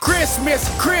Christmas,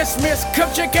 Christmas,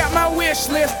 come check out my wish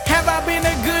list. Have I been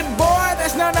a good boy?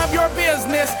 That's none of your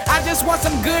business. I just want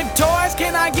some good toys,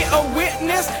 can I get a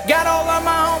witness? Got all of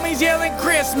my homies yelling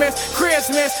Christmas,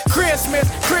 Christmas, Christmas,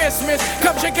 Christmas.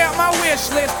 Come check out my wish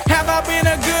list. Have I been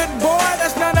a good boy?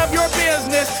 That's none of your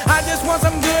business. I just want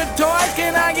some good toys,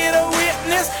 can I get a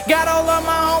witness? Got all of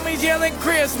my homies yelling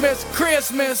Christmas,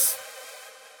 Christmas.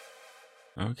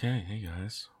 Okay, hey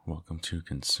guys, welcome to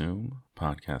Consume,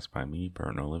 podcast by me,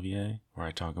 Burton Olivier, where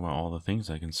I talk about all the things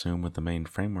I consume with the main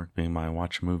framework being my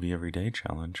Watch a Movie Every Day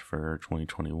challenge for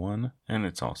 2021, and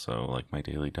it's also like my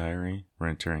daily diary. We're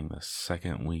entering the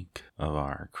second week of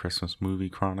our Christmas movie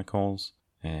chronicles,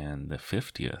 and the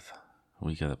 50th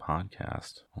week of the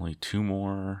podcast. Only 2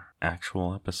 more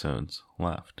actual episodes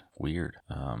left. Weird.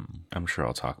 I'm sure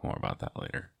I'll talk more about that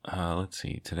later. Let's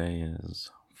see, today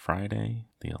is Friday,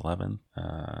 the 11th.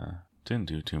 Didn't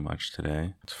do too much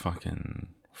today. It's fucking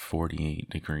 48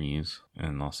 degrees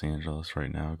in Los Angeles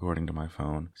right now, according to my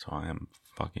phone. So I am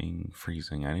fucking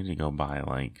freezing. I need to go buy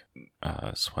like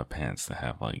sweatpants that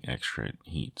have like extra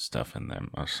heat stuff in them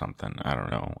or something. I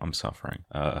don't know. I'm suffering.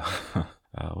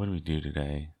 What do we do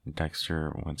today?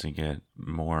 Dexter went to get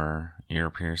more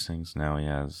ear piercings. Now he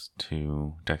has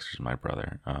 2. Dexter's my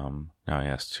brother. Now he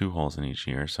has 2 holes in each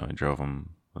ear, so I drove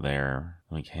him there.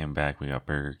 We came back, we got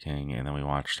Burger King, and then we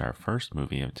watched our first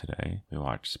movie of today. We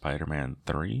watched Spider-Man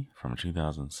 3 from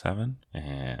 2007,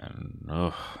 and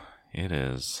it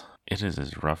is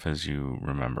as rough as you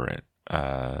remember it.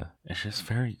 It's just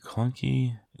very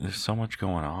clunky. There's so much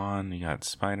going on. You got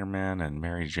Spider-Man and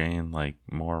Mary Jane, like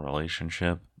more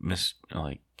relationship,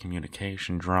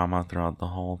 communication drama throughout the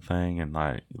whole thing, and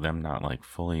like them not like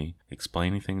fully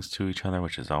explaining things to each other,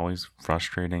 which is always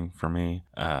frustrating for me.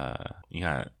 You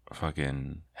got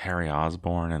fucking Harry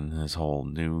Osborn and his whole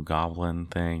new goblin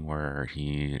thing where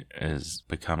he is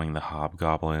becoming the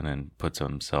Hobgoblin and puts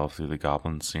himself through the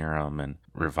goblin serum and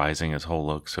revising his whole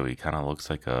look so he kind of looks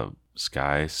like a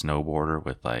sky snowboarder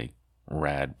with like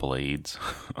rad blades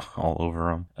all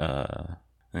over him.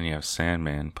 Then you have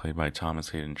Sandman, played by Thomas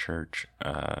Hayden Church,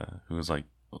 who was like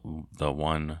the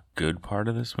one good part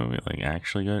of this movie, like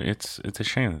actually good. It's a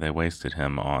shame that they wasted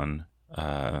him on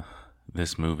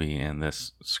this movie and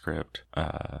this script.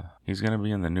 He's gonna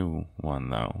be in the new one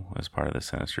though, as part of the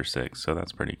Sinister Six, so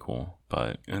that's pretty cool.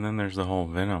 And then there's the whole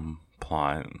Venom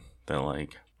plot that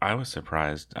like, I was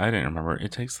surprised. I didn't remember.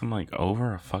 It takes them like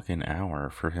over a fucking hour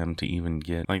for him to even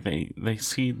get, like they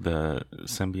see the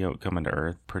symbiote coming to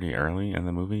Earth pretty early in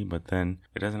the movie, but then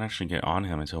it doesn't actually get on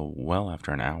him until well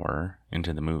after an hour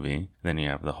into the movie. Then you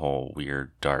have the whole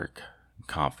weird, dark,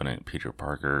 confident Peter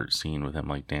Parker scene with him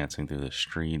like dancing through the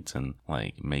streets and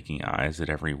like making eyes at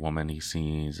every woman he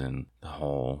sees, and the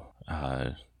whole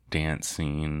dance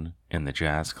scene in the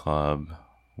jazz club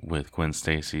with Gwen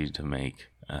Stacy to make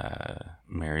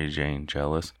Mary Jane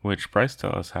jealous, which Bryce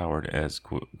Dallas Howard as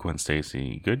Gwen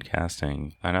Stacy, good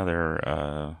casting.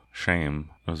 Another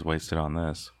shame was wasted on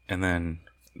this. And then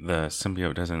the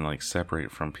symbiote doesn't like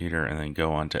separate from Peter and then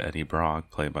go on to Eddie Brock,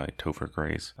 played by Topher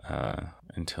Grace,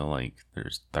 until like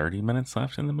there's 30 minutes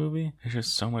left in the movie. There's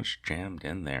just so much jammed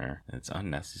in there. It's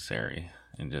unnecessary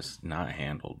and just not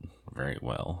handled very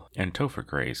well. And Topher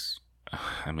Grace,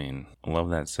 I mean, love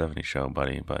that 70s show,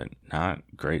 buddy, but not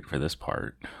great for this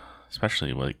part.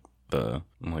 Especially like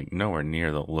nowhere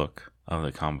near the look of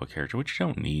the comic book character, which you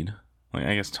don't need. Like,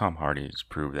 I guess Tom Hardy's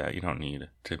proved that you don't need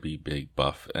to be big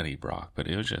buff Eddie Brock, but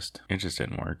it just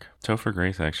didn't work. Topher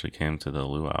Grace actually came to the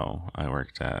luau I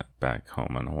worked at back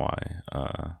home in Hawaii.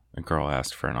 A girl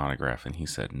asked for an autograph and he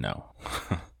said no.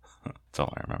 That's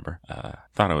all I remember.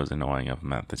 Thought it was annoying of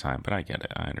him at the time, but I get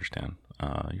it. I understand.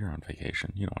 You're on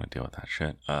vacation. You don't want to deal with that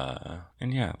shit.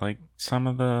 And yeah, like some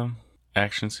of the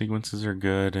action sequences are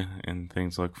good and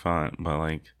things look fun, but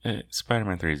like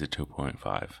Spider-Man 3 is a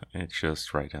 2.5. It's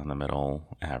just right down the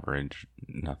middle, average,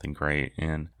 nothing great,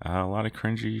 and a lot of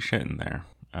cringy shit in there,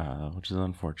 which is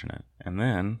unfortunate. And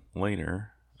then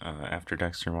later, after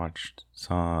Dexter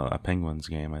saw a Penguins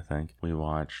game, I think, we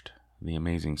watched The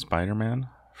Amazing Spider-Man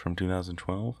from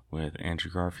 2012 with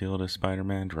Andrew Garfield as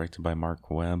Spider-Man, directed by Mark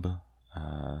Webb.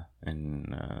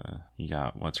 And you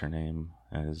got what's her name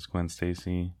as Gwen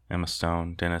Stacy, Emma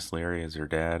Stone, Dennis Leary as her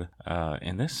dad.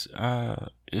 And this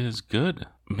is good.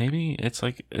 Maybe it's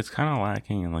kind of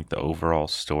lacking in like the overall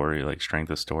story, like strength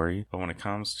of story. But when it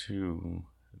comes to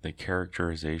the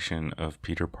characterization of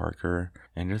Peter Parker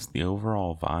and just the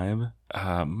overall vibe,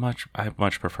 I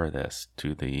much prefer this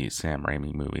to the Sam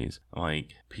Raimi movies.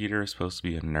 Like, Peter is supposed to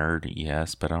be a nerd,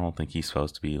 yes, but I don't think he's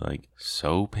supposed to be like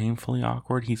so painfully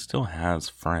awkward. He still has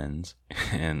friends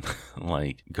and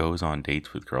like goes on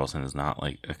dates with girls and is not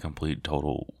like a complete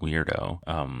total weirdo.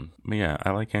 But yeah, I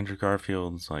like Andrew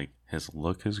Garfield's like his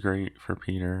look is great for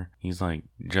Peter. He's like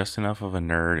just enough of a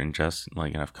nerd and just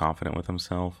like enough confident with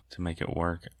himself to make it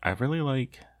work. I really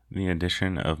like the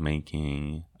addition of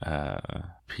making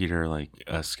Peter like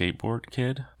a skateboard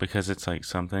kid, because it's like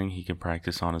something he can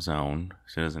practice on his own,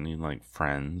 so he doesn't need like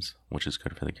friends, which is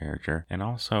good for the character. And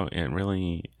also it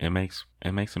makes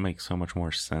it make so much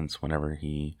more sense whenever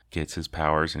he gets his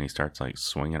powers and he starts like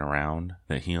swinging around,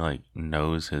 that he like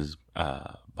knows his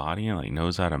body and like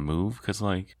knows how to move. Because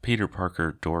like Peter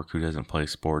Parker, dork who doesn't play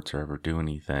sports or ever do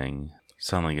anything,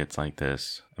 suddenly gets like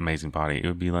this amazing body. It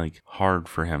would be like hard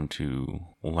for him to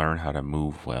learn how to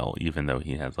move well, even though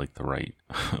he has like the right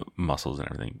muscles and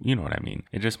everything. You know what I mean?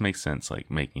 It just makes sense, like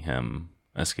making him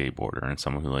a skateboarder and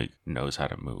someone who like knows how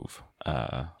to move.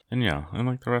 And yeah, and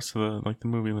like the rest of the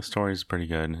movie, the story is pretty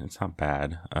good. It's not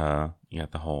bad. You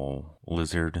got the whole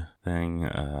lizard thing.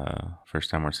 First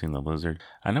time we're seeing the lizard.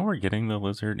 I know we're getting the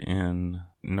lizard in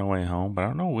No Way Home, but I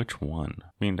don't know which one.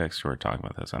 Me and Dexter were talking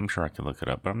about this. I'm sure I could look it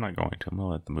up, but I'm not going to. I'm gonna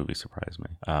let the movie surprise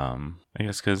me. I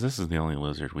guess because this is the only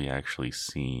lizard we actually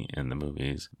see in the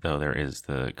movies, though there is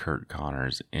the Kurt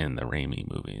Connors in the Raimi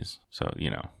movies. So,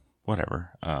 you know,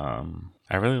 whatever.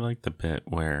 I really like the bit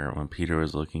where when Peter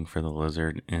was looking for the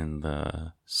lizard in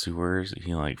the sewers,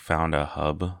 he like found a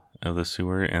hub of the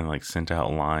sewer and like sent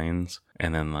out lines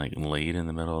and then like laid in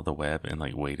the middle of the web and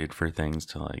like waited for things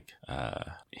to like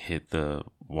hit the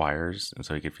wires, and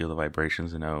so he could feel the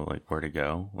vibrations and know like where to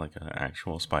go, like an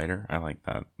actual spider. I like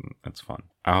that. That's fun.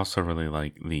 I also really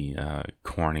like the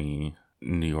corny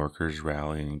New Yorkers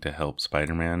rallying to help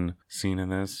Spider-Man scene in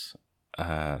this.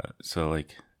 So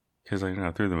like, because like, you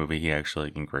know, through the movie he actually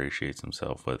like ingratiates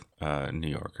himself with New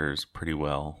Yorkers pretty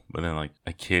well, but then like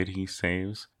a kid he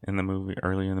saves in the movie,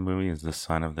 early in the movie, is the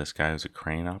son of this guy who's a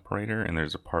crane operator, and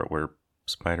there's a part where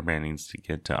Spider-Man needs to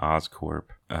get to Oscorp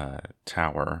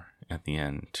Tower at the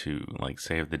end to like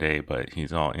save the day, but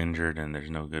he's all injured and there's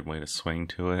no good way to swing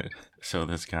to it. So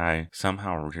this guy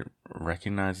somehow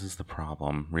recognizes the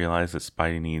problem, realizes that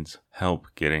Spidey needs help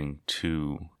getting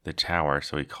to the tower,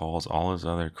 so he calls all his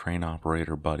other crane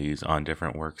operator buddies on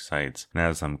different work sites and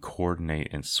has them coordinate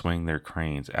and swing their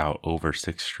cranes out over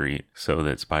 6th Street so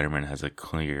that Spider-Man has a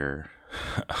clear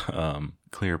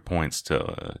points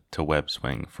to web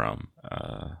swing from.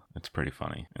 It's pretty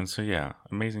funny. And so yeah,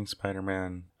 Amazing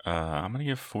Spider-Man, I'm gonna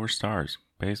give 4 stars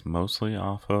based mostly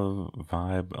off of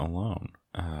vibe alone.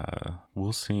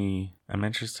 We'll see. I'm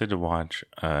interested to watch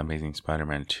Amazing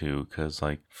Spider-Man 2, because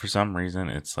like for some reason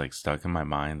it's like stuck in my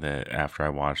mind that after I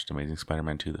watched Amazing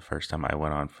Spider-Man 2 the first time, I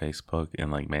went on Facebook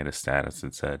and like made a status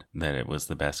that said that it was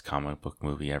the best comic book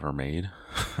movie ever made.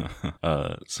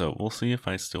 So we'll see if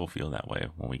I still feel that way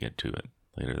when we get to it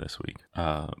later this week.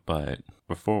 But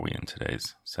before we end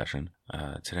today's session,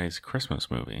 today's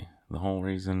Christmas movie, the whole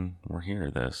reason we're here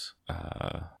this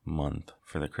month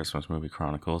for the Christmas Movie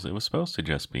Chronicles, it was supposed to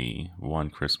just be one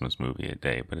Christmas movie a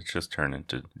day, but it's just turned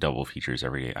into double features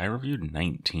every day. I reviewed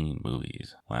 19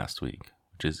 movies last week,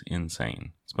 which is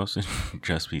insane. It's supposed to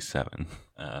just be 7.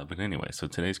 But anyway, so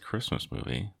today's Christmas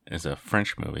movie is a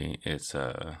French movie. It's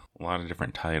a lot of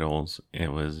different titles.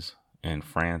 It was in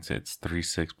France, it's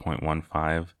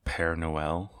 36.15 Père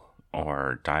Noël,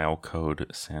 or Dial Code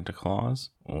Santa Claus,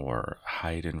 or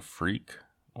Hide and Freak,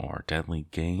 or Deadly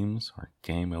Games, or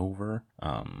Game Over.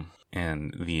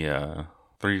 And the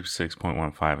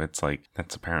 36.15, it's like,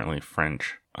 that's apparently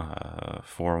French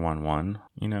 411,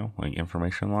 you know, like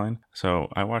information line. So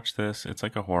I watched this. It's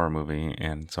like a horror movie,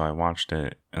 and so I watched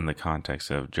it in the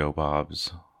context of Joe Bob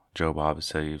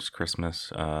Saves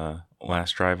Christmas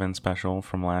last drive-in special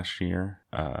from last year,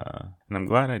 and I'm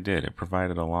glad I did. It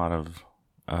provided a lot of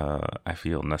I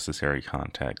feel necessary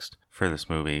context for this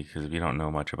movie, because if you don't know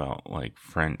much about like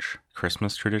French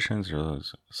Christmas traditions,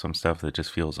 there's some stuff that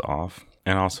just feels off.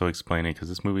 And also explaining, because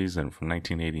this movie is from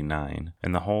 1989,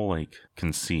 and the whole like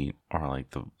conceit, or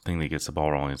like the thing that gets the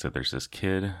ball rolling, is that there's this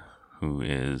kid who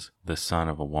is the son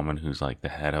of a woman who's like the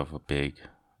head of a big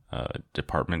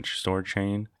department store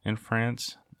chain in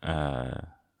France.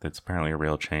 That's apparently a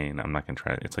real chain. I'm not gonna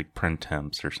try it. It's like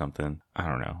Printemps or something. I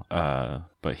don't know.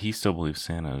 But he still believes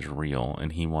Santa is real,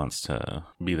 and he wants to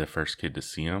be the first kid to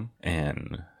see him.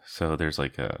 And so there's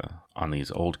like on these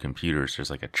old computers,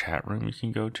 there's like a chat room you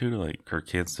can go to like for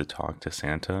kids to talk to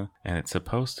Santa, and it's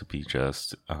supposed to be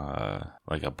just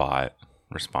like a bot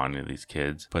responding to these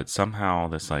kids, but somehow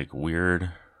this like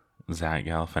weird Zach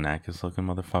Galifianakis looking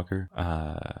motherfucker,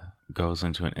 goes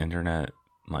into an internet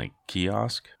like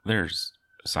kiosk. There's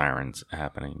sirens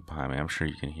happening behind me. I'm sure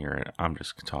you can hear it. I'm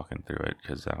just talking through it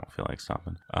because I don't feel like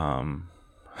stopping.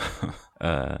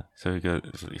 So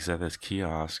he's at this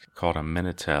kiosk called a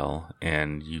Minitel,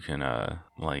 and you can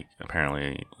like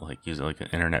apparently like use it like an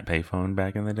internet payphone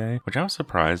back in the day, which I was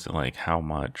surprised at like how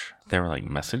much there were like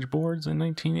message boards in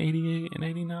 1988 and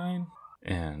 89.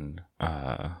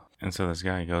 And so this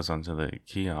guy goes onto the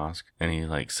kiosk and he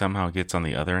like somehow gets on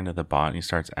the other end of the bot and he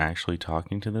starts actually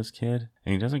talking to this kid,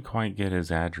 and he doesn't quite get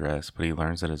his address, but he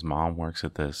learns that his mom works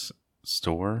at this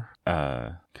store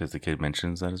because the kid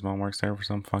mentions that his mom works there for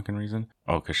some fucking reason.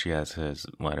 Because she has his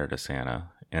letter to Santa.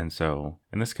 And so,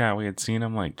 and this guy, we had seen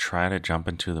him like try to jump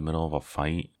into the middle of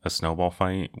a snowball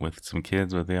fight with some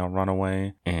kids, but they all run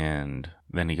away. And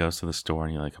then he goes to the store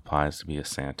and he like applies to be a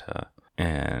Santa.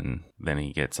 And then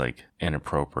he gets like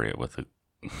inappropriate with a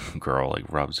girl,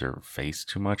 like rubs her face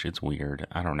too much. It's weird.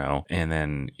 I don't know. And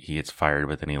then he gets fired,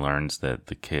 but then he learns that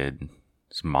the kid's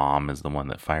mom is the one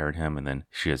that fired him, and then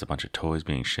she has a bunch of toys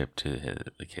being shipped to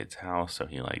the kid's house, so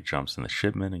he like jumps in the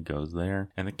shipment and goes there.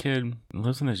 And the kid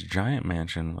lives in this giant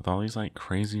mansion with all these like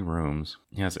crazy rooms.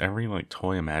 He has every like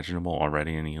toy imaginable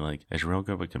already, and he like is real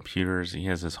good with computers. He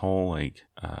has this whole like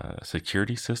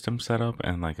security system set up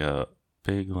and like a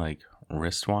big like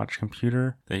wristwatch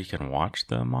computer that you can watch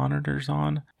the monitors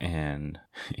on. And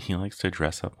he likes to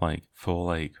dress up like full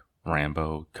like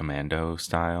Rambo Commando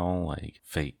style, like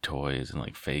fake toys and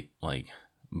like fake like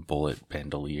bullet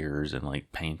bandoliers and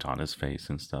like paint on his face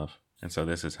and stuff. And so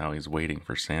this is how he's waiting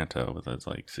for Santa with his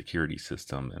like security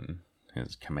system and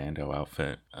his commando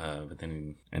outfit. But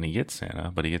then he gets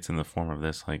Santa, but he gets in the form of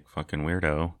this like fucking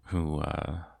weirdo who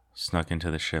snuck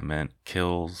into the shipment,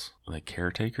 kills the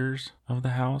caretakers of the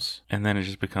house, and then it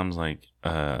just becomes like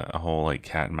a whole like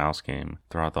cat and mouse game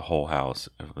throughout the whole house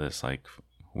of this like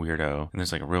weirdo. And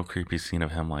there's like a real creepy scene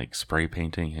of him like spray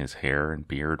painting his hair and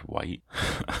beard white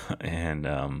and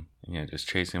just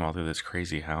chasing him all through this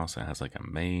crazy house that has like a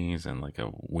maze and like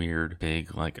a weird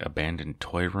big like abandoned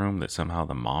toy room that somehow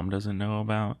the mom doesn't know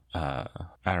about. I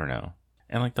don't know.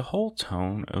 And like the whole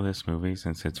tone of this movie,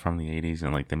 since it's from the 80s,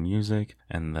 and like the music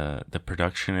and the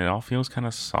production, it all feels kind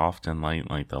of soft and light.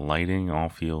 Like the lighting all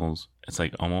feels, it's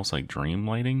like almost like dream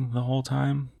lighting the whole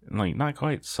time. And like not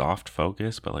quite soft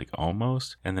focus, but like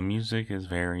almost. And the music is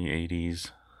very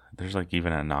 80s. There's like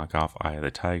even a knockoff Eye of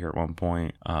the Tiger at one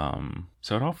point.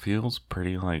 So it all feels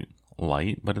pretty like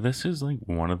light, but this is like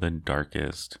one of the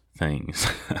darkest things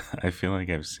I feel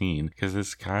like I've seen, because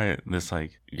this guy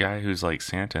who's like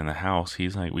Santa in the house,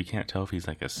 he's like, we can't tell if he's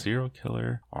like a serial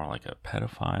killer or like a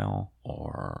pedophile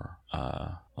or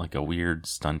like a weird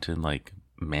stunted like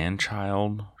man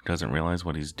child who doesn't realize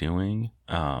what he's doing,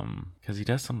 because he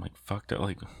does some like fucked up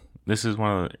like, this is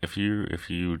one of the, if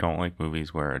you don't like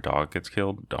movies where a dog gets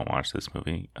killed, don't watch this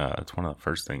movie. It's one of the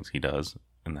first things he does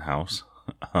in the house.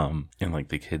 And like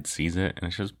the kid sees it and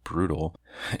it's just brutal.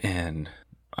 And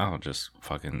I'll just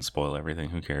fucking spoil everything,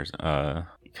 who cares?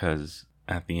 Because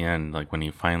at the end, like when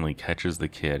he finally catches the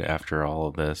kid after all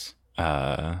of this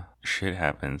shit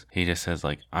happens, he just says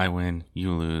like, I win,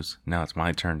 you lose, now it's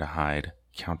my turn to hide,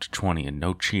 count to 20 and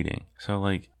no cheating. So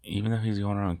like, even though he's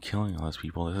going around killing all those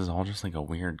people, this is all just like a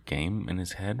weird game in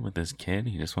his head with this kid.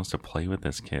 He just wants to play with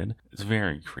this kid. It's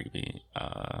very creepy.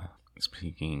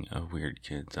 Speaking of weird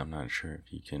kids, I'm not sure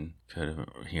if you could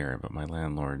hear it, but my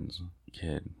landlord's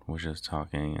kid was just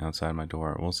talking outside my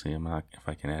door. We'll see if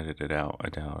I can edit it out. I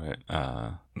doubt it.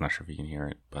 I'm not sure if you can hear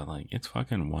it, but like it's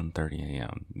fucking 1:30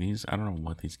 a.m. I don't know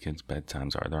what these kids'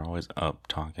 bedtimes are. They're always up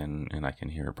talking, and I can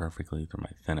hear it perfectly through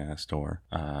my thin ass door.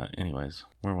 Anyways,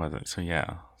 where was it? So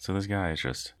yeah, so this guy is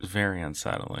just very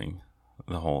unsettling.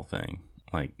 The whole thing.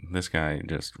 Like, this guy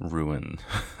just ruined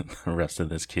the rest of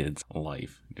this kid's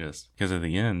life. Just because at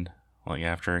the end, like,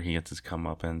 after he gets his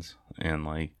comeuppance, and,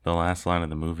 like, the last line of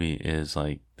the movie is,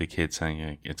 like, the kid saying,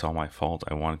 like, it's all my fault.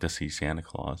 I wanted to see Santa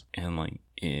Claus. And, like,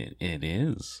 it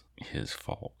is his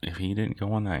fault. If he didn't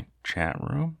go in that chat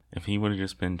room, if he would have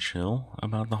just been chill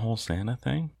about the whole Santa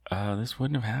thing, this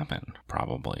wouldn't have happened,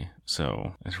 probably.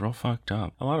 So it's real fucked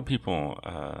up. A lot of people,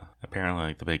 apparently,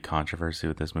 like, the big controversy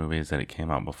with this movie is that it came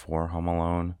out before Home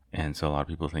Alone, and so a lot of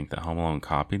people think that Home Alone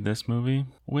copied this movie,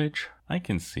 which I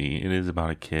can see. It is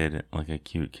about a kid, like a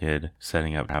cute kid,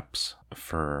 setting up traps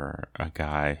for a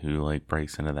guy who like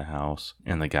breaks into the house,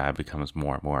 and the guy becomes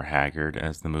more and more haggard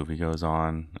as the movie goes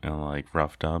on, and like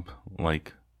roughed up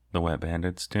like the Wet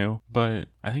Bandits do. But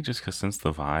I think just because since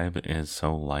the vibe is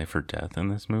so life or death in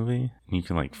this movie, you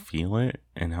can like feel it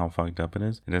and how fucked up it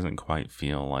is, it doesn't quite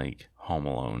feel like Home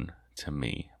Alone to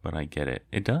me, but I get it.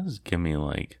 It does give me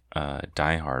like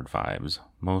Die Hard vibes,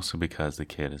 mostly because the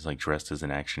kid is like dressed as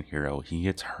an action hero. He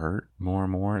gets hurt more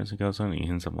and more as it goes on. He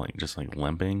ends up like just like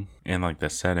limping, and like the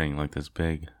setting, like this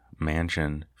big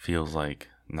mansion, feels like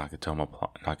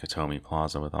Nakatomi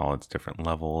Plaza with all its different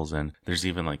levels, and there's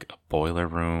even like a boiler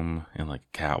room and like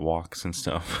catwalks and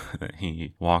stuff that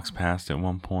he walks past at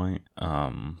one point.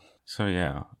 So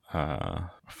yeah,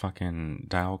 fucking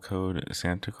Dial Code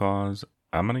Santa Claus,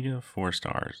 I'm gonna give 4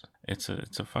 stars. It's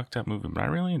a fucked up movie, but I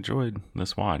really enjoyed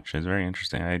this watch. It's very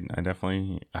interesting. I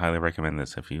definitely highly recommend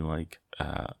this if you like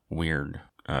weird,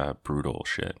 brutal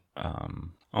shit.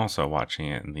 Also watching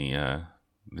it in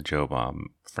the Joe Bob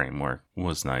framework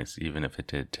was nice, even if it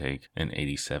did take an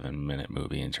 87-minute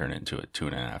movie and turn it into a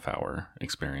 2.5-hour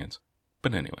experience.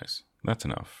 But anyways, that's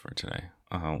enough for today.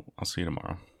 I'll see you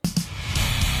tomorrow.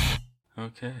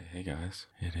 Okay, hey guys.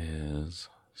 It is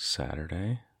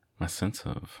Saturday. My sense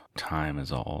of time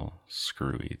is all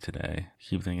screwy today. I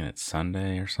keep thinking it's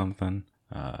Sunday or something.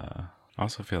 I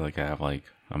also feel like I have like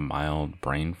a mild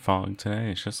brain fog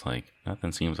today. It's just like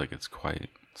nothing seems like it's quite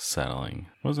settling.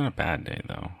 It wasn't a bad day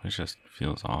though. It just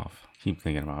feels off. Keep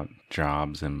thinking about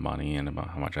jobs and money and about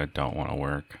how much I don't want to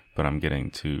work. But I'm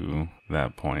getting to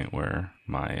that point where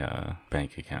my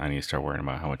bank account, I need to start worrying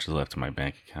about how much is left in my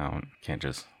bank account. Can't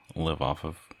just live off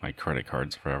of my credit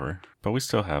cards forever. But we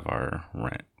still have our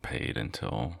rent paid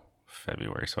until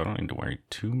February, so I don't need to worry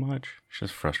too much. It's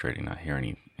just frustrating not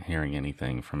hearing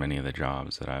anything from any of the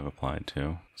jobs that I've applied to.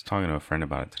 I was talking to a friend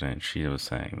about it today, and she was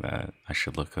saying that I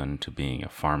should look into being a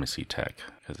pharmacy tech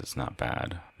because it's not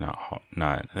bad.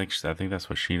 I think that's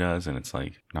what she does, and it's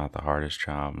like not the hardest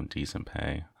job and decent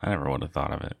pay. I never would have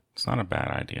thought of it. It's not a bad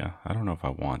idea. I don't know if I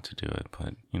want to do it,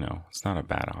 but it's not a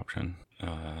bad option.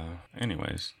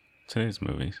 Anyways. Today's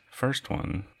movies. First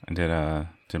one, I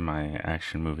did my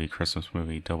action movie, Christmas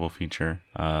movie double feature.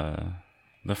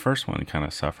 The first one kind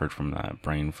of suffered from that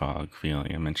brain fog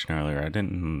feeling I mentioned earlier. I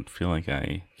didn't feel like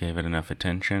I gave it enough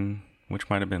attention, which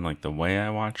might have been like the way I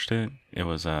watched it. It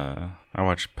was I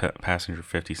watched Passenger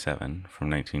 57 from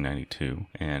 1992,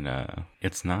 and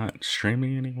it's not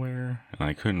streaming anywhere, and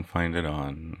I couldn't find it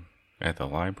at the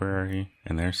library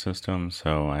in their system,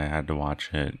 so I had to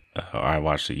watch it. I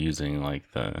watched it using like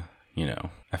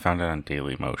I found it on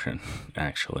Daily Motion,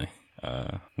 actually,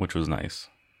 which was nice.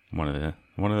 One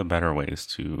of the better ways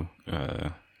to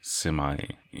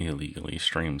semi-illegally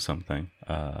stream something.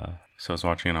 So I was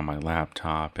watching it on my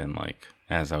laptop, and like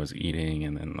as I was eating,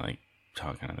 and then like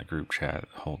talking in the group chat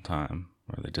the whole time,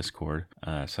 or the Discord.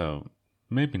 So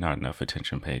maybe not enough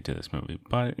attention paid to this movie,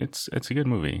 but it's a good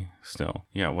movie still.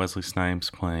 Yeah, Wesley Snipes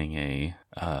playing a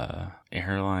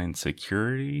airline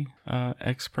security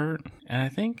expert, and I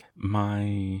think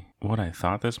what I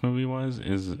thought this movie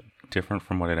is different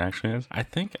from what it actually is. I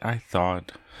think I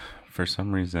thought for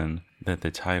some reason that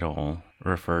the title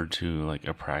referred to like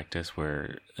a practice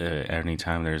where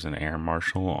anytime there's an air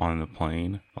marshal on the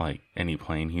plane, like any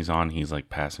plane he's on, he's like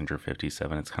passenger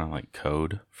 57. It's kind of like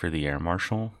code for the air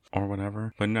marshal or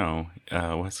whatever. But no,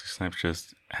 Wesley Snipes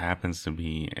just happens to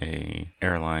be a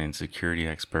airline security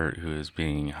expert who is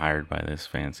being hired by this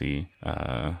fancy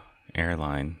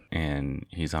airline, and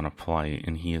he's on a flight,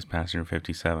 and he is passenger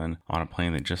 57 on a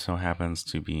plane that just so happens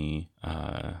to be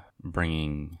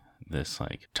bringing this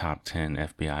like top 10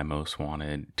 FBI most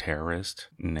wanted terrorist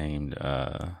named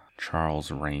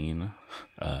Charles Rain.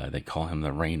 They call him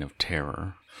the Reign of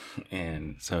Terror.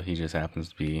 And so he just happens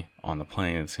to be on the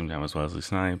plane at the same time as Wesley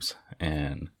Snipes,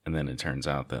 and then it turns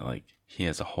out that like he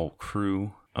has a whole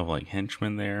crew of like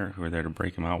henchmen there who are there to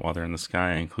break him out while they're in the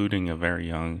sky, including a very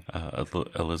young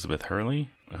Elizabeth Hurley,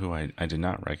 who I did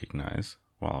not recognize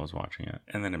while I was watching it.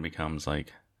 And then it becomes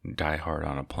like Die Hard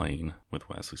on a plane with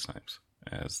Wesley Snipes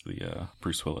as the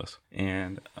Bruce Willis.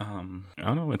 And I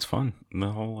don't know, it's fun.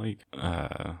 The whole like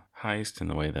heist, and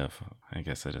the way that I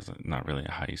guess it is not really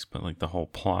a heist, but like the whole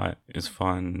plot is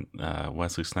fun.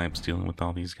 Wesley Snipes dealing with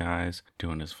all these guys,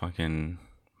 doing his fucking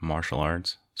martial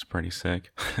arts. It's pretty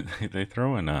sick. They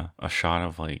throw in a shot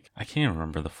of like, I can't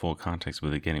remember the full context of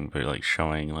the beginning, but like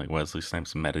showing like Wesley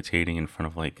Snipes meditating in front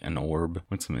of like an orb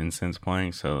with some incense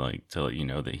playing, so like to let you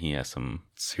know that he has some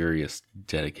serious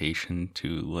dedication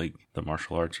to like the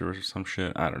martial arts or some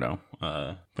shit. I don't know.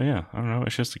 But yeah, I don't know.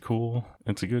 It's just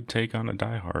it's a good take on the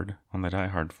Die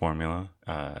Hard formula.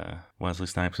 Wesley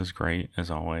Snipes is great as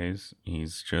always.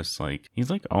 He's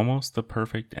like almost the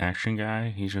perfect action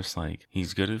guy. He's just like,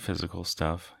 he's good at physical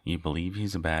stuff. You believe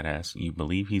he's a badass. You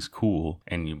believe he's cool,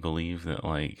 and you believe that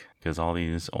like, because all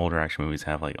these older action movies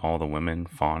have like all the women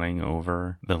fawning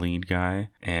over the lead guy,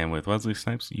 and with Wesley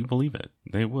Snipes, you believe it.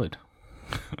 They would.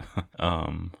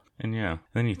 And yeah,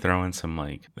 then you throw in some,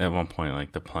 like, at one point,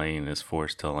 like, the plane is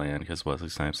forced to land because Wesley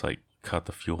Snipes, like, cut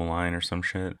the fuel line or some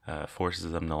shit,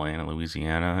 forces them to land in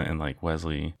Louisiana, and, like,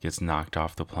 Wesley gets knocked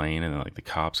off the plane, and then, like, the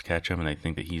cops catch him, and they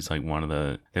think that he's, like,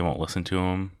 they won't listen to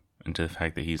him, and to the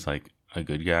fact that he's, like, a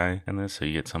good guy in this. So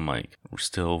you get some, like,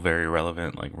 still very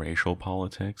relevant, like, racial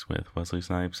politics with Wesley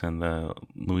Snipes and the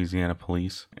Louisiana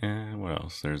police. And what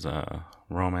else? There's a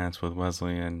romance with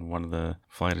Wesley and one of the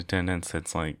flight attendants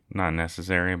that's, like, not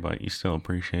necessary, but you still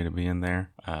appreciate it being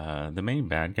there. The main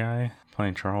bad guy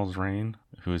playing Charles Rane,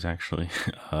 who is actually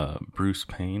Bruce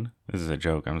Payne. This is a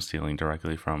joke I'm stealing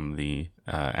directly from the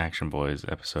Action Boys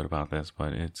episode about this,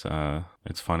 but it's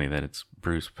funny that it's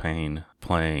Bruce Payne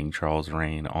playing Charles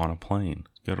Rane on a plane.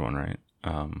 Good one, right?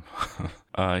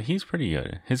 He's pretty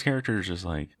good. His character is just,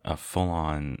 like, a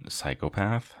full-on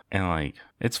psychopath, and, like,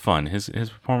 it's fun. His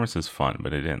performance is fun,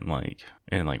 but it didn't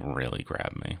really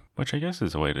grab me, which I guess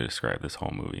is a way to describe this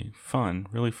whole movie. Fun,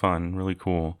 really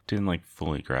cool. Didn't, like,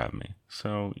 fully grab me.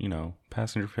 So, you know,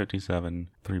 Passenger 57,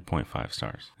 3.5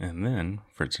 stars. And then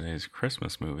for today's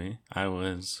Christmas movie, I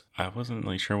wasn't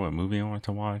really sure what movie I wanted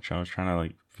to watch. I was trying to,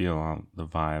 like, feel out the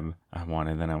vibe I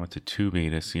wanted. Then I went to Tubi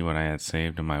to see what I had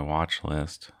saved in my watch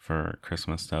list for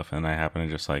Christmas stuff, and I happened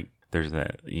to just, like, there's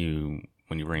that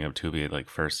when you bring up Tubi, it, like,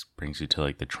 first brings you to,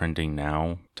 like, the trending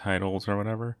now titles or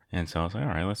whatever. And so I was like, all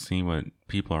right, let's see what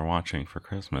people are watching for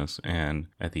Christmas. And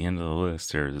at the end of the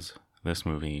list, there's this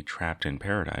movie, Trapped in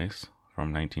Paradise,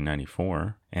 from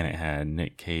 1994, and it had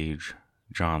Nick Cage,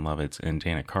 John Lovitz, and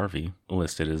Dana Carvey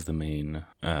listed as the main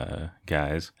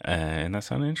guys, and that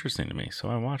sounded interesting to me, so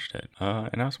I watched it,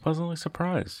 and I was pleasantly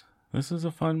surprised. This is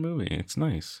a fun movie. It's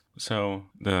nice. So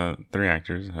the three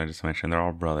actors I just mentioned, they're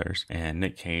all brothers, and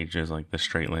Nick Cage is, like, the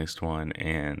straight-laced one,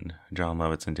 and John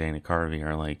Lovitz and Dana Carvey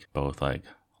are, like, both, like,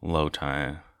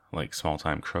 low-time, like,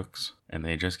 small-time crooks, and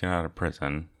they just get out of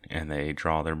prison, and they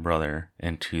draw their brother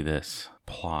into this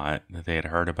plot that they had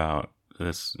heard about.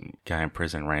 This guy in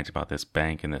prison rants about this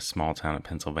bank in this small town in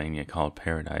Pennsylvania called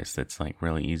Paradise that's, like,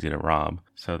 really easy to rob.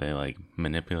 So they, like,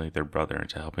 manipulate their brother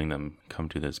into helping them come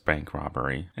to this bank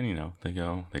robbery. And, you know, they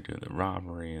do the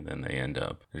robbery, and then they end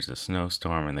up, there's a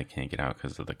snowstorm and they can't get out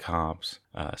because of the cops.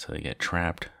 So they get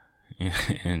trapped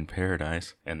in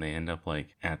Paradise, and they end up,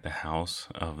 like, at the house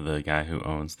of the guy who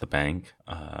owns the bank,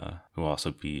 who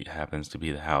also happens to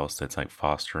be the house that's, like,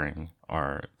 fostering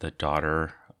the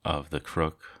daughter of the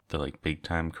crook, the, like, big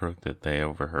time crook that they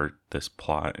overheard this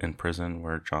plot in prison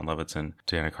where John Lovitz and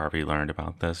Dana Carvey learned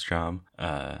about this job.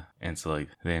 And so, like,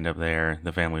 they end up there.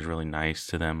 The family's really nice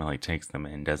to them and, like, takes them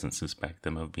in, doesn't suspect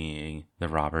them of being the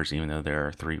robbers, even though there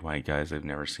are three white guys they've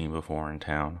never seen before in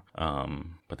town.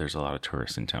 But there's a lot of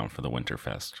tourists in town for the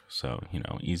Winterfest, so, you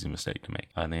know, easy mistake to make.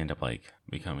 And they end up, like,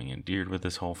 becoming endeared with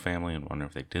this whole family and wonder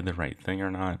if they did the right thing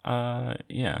or not.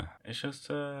 Yeah, it's just,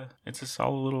 it's a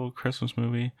solid little Christmas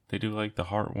movie. They do, like, the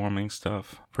heartwarming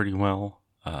stuff pretty well.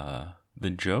 The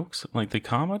jokes, like, the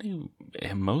comedy,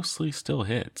 it mostly still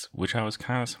hits, which I was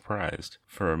kind of surprised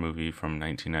for a movie from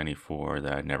 1994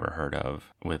 that I'd never heard of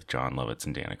with John Lovitz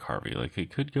and Dana Carvey. Like, it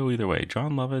could go either way.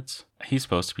 John Lovitz, he's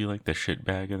supposed to be, like, the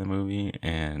shitbag of the movie,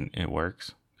 and it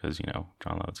works. Because, you know,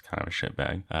 John Lovett's kind of a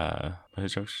shitbag. But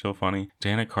his jokes are still funny.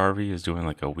 Dana Carvey is doing,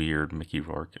 like, a weird Mickey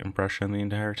Rourke impression the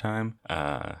entire time.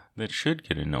 That should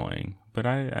get annoying. But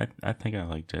I think I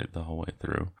liked it the whole way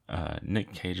through.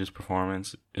 Nick Cage's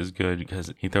performance is good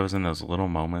because he throws in those little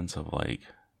moments of, like,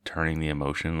 turning the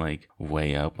emotion, like,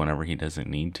 way up whenever he doesn't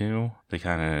need to.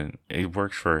 It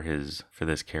works for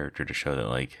this character to show that,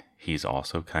 like, he's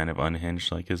also kind of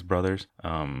unhinged like his brothers.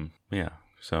 Yeah.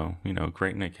 So, you know,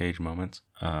 great Nick Cage moments.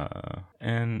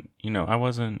 And, you know, I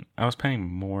was paying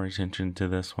more attention to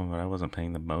this one, but I wasn't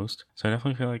paying the most. So I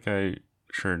definitely feel like I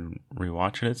should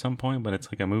rewatch it at some point, but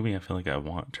it's like a movie I feel like I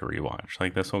want to rewatch.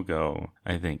 Like, this will go,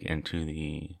 I think, into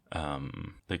the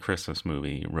Christmas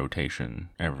movie rotation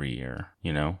every year,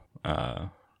 you know?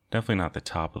 Definitely not the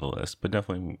top of the list, but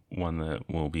definitely one that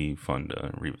will be fun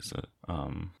to revisit.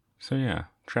 So yeah,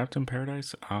 Trapped in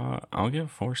Paradise, I'll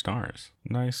give 4 stars.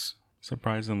 Nice,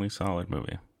 surprisingly solid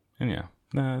movie. And yeah,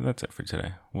 that's it for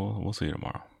today. We'll see you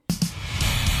tomorrow.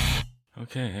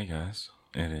 Okay, hey guys.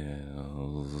 It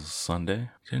is Sunday.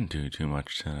 Didn't do too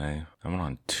much today. I went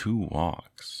on 2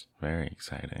 walks. Very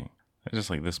exciting. I just,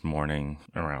 like, this morning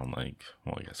around, like,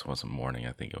 well, I guess it wasn't morning.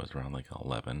 I think it was around, like,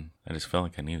 11. I just felt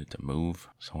like I needed to move.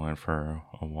 So I went for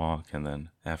a walk. And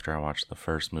then after I watched the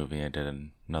first movie, I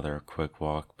did another quick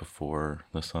walk before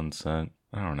the sunset.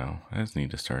 I don't know. I just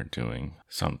need to start doing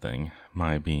something.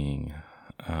 My being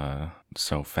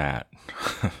so fat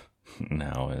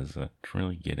now is it's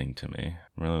really getting to me.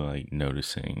 I'm really, like,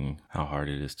 noticing how hard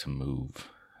it is to move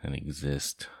and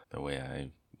exist the way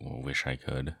I wish I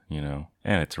could, you know?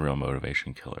 And it's a real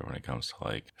motivation killer when it comes to,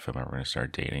 like, if I'm ever going to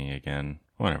start dating again.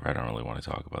 Whatever, I don't really want to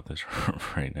talk about this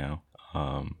right now.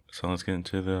 So let's get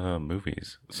into the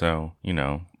movies. So, you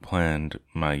know, planned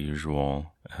my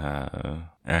usual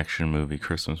action movie,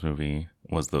 Christmas movie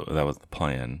that was the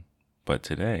plan. But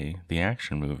today, the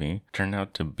action movie turned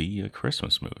out to be a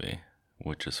Christmas movie,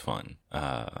 which is fun.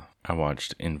 I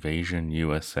watched Invasion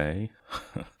USA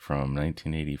from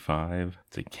 1985.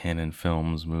 It's a Canon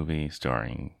Films movie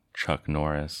starring Chuck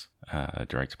Norris,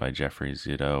 directed by Jeffrey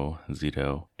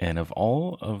Zito. And of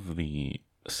all of the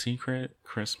secret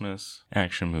Christmas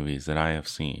action movies that I have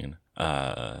seen,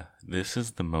 this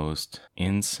is the most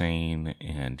insane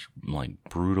and like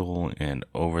brutal and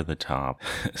over the top.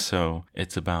 So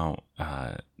it's about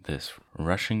this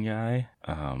Russian guy,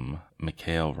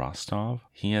 Mikhail Rostov.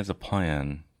 He has a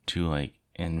plan to like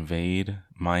invade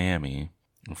Miami,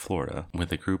 Florida,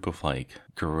 with a group of like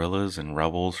guerrillas and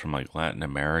rebels from like Latin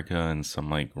America and some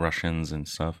like Russians and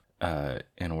stuff,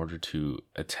 in order to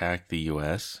attack the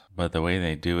US. But the way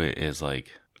they do it is like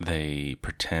they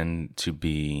pretend to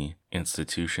be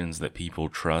institutions that people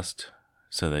trust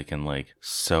so they can like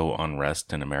sow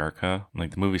unrest in America.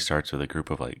 Like the movie starts with a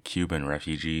group of like Cuban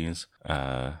refugees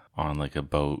on like a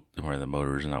boat where the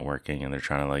motor's not working and they're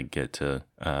trying to like get to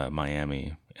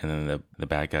Miami. And then the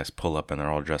bad guys pull up and they're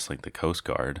all dressed like the Coast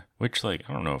Guard, which like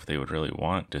I don't know if they would really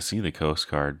want to see the Coast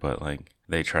Guard, but like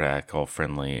they try to act all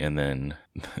friendly, and then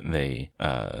the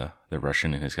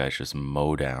Russian and his guys just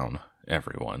mow down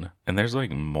everyone. And there's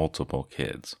like multiple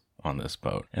kids on this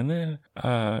boat. And then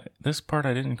this part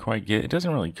I didn't quite get. It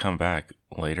doesn't really come back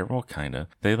later. Well, kind of.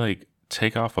 They like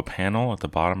take off a panel at the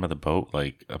bottom of the boat.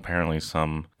 Like apparently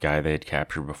some guy they had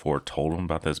captured before told them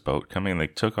about this boat coming, and they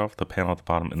took off the panel at the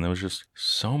bottom, and there was just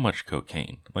so much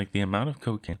cocaine. Like the amount of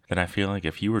cocaine that I feel like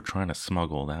if you were trying to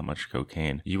smuggle that much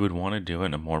cocaine, you would want to do it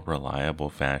in a more reliable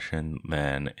fashion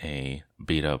than a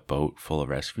beat up boat full of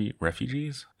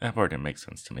refugees. That part didn't make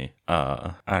sense to me.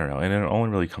 I don't know. And it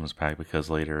only really comes back because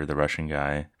later the Russian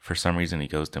guy, for some reason, he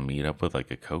goes to meet up with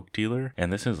like a coke dealer.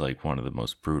 And this is like one of the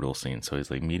most brutal scenes. So he's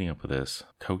like meeting up with this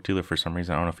coke dealer for some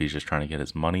reason. I don't know if he's just trying to get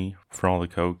his money for all the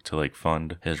coke to like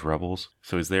fund his rebels.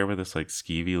 So he's there with this like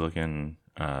skeevy looking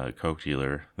coke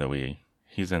dealer that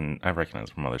I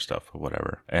recognize from other stuff, but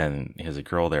whatever. And he has a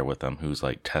girl there with him who's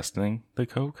like testing the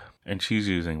coke, and she's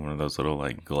using one of those little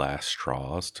like glass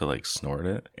straws to like snort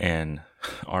it. And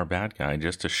our bad guy,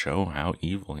 just to show how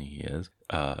evil he is,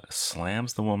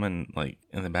 slams the woman like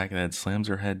in the back of the head, slams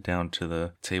her head down to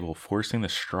the table, forcing the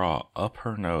straw up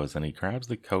her nose. And he grabs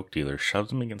the coke dealer,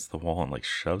 shoves him against the wall, and like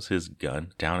shoves his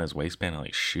gun down his waistband and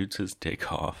like shoots his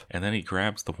dick off. And then he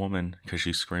grabs the woman because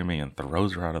she's screaming and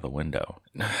throws her out of the window.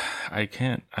 I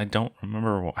don't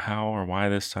remember how or why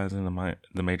this ties into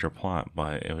the major plot,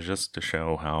 but it was just to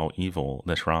show how evil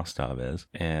this Rostov is.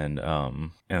 And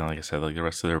like I said, like the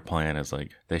rest of their plan is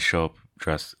like they show up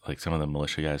dressed, like some of the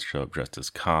militia guys show up dressed as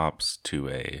cops to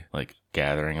a like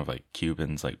gathering of like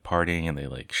Cubans like partying, and they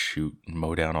like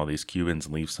mow down all these Cubans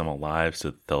and leave some alive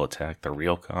so that they'll attack the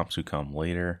real cops who come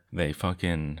later. They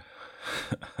fucking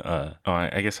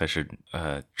I guess I should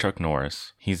Chuck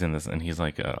Norris, he's in this, and he's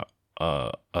like a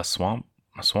swamp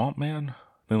man.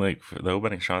 Like the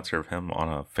opening shots are of him on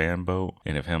a fan boat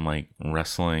and of him like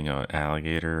wrestling an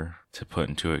alligator to put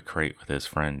into a crate with his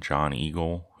friend John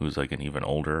Eagle, who's like an even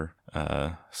older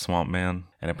swamp man.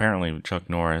 And apparently Chuck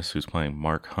Norris, who's playing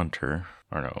Matt Hunter,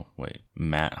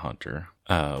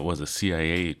 was a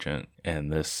CIA agent. And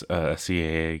this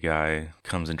CIA guy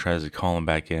comes and tries to call him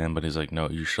back in, but he's like, no,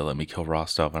 you should let me kill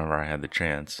Rostov whenever I had the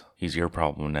chance. He's your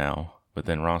problem now. But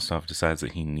then Rostov decides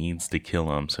that he needs to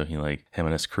kill him, so him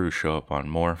and his crew show up on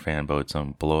more fan boats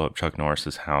and blow up Chuck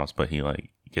Norris's house, but he like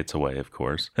gets away, of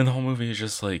course. And the whole movie is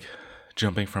just like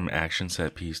jumping from action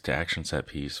set piece to action set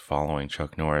piece, following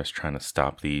Chuck Norris trying to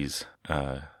stop these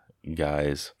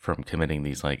guys from committing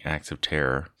these like acts of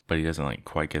terror. But he doesn't like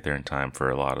quite get there in time for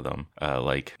a lot of them.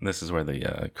 Like this is where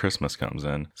the Christmas comes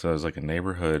in. So there's like a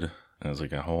neighborhood. There's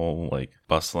like a whole like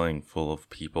bustling full of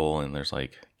people, and there's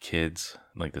like kids,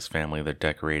 like this family, they're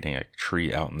decorating a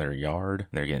tree out in their yard.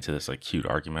 They're getting to this like cute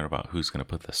argument about who's gonna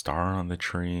put the star on the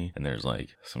tree, and there's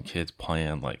like some kids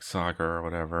playing like soccer or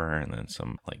whatever, and then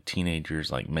some like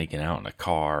teenagers like making out in a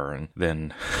car, and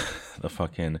then the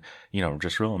fucking,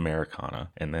 just real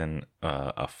Americana. And then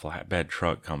a flatbed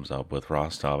truck comes up with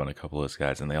Rostov and a couple of his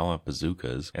guys, and they all have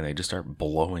bazookas, and they just start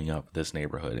blowing up this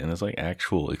neighborhood, and there's like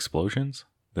actual explosions.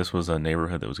 This was a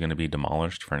neighborhood that was going to be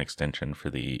demolished for an extension for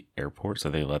the airport, so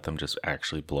they let them just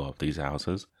actually blow up these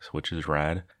houses, which is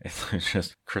rad. It's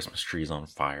just Christmas trees on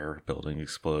fire, buildings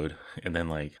explode, and then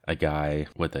like a guy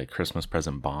with a Christmas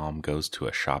present bomb goes to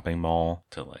a shopping mall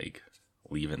to like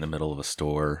leave in the middle of a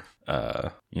store,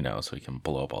 so he can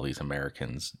blow up all these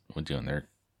Americans when doing their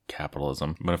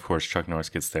capitalism. But of course Chuck Norris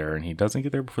gets there, and he doesn't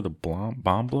get there before the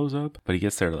bomb blows up, but he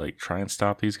gets there to like try and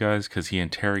stop these guys because he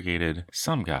interrogated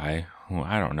some guy who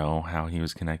I don't know how he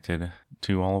was connected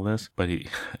to all of this, but he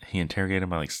interrogated him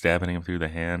by like stabbing him through the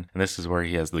hand. And this is where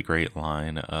he has the great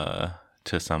line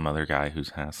to some other guy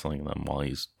who's hassling them while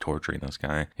he's torturing this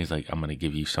guy. He's like, I'm going to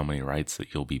give you so many rights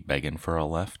that you'll be begging for a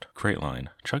left. Great line.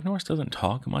 Chuck Norris doesn't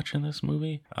talk much in this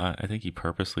movie. I think he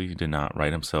purposely did not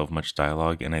write himself much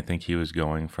dialogue, and I think he was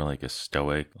going for like a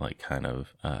stoic, like kind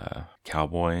of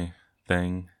cowboy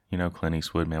thing. Clint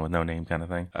Eastwood, Man with No Name kind of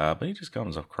thing. But he just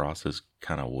comes across as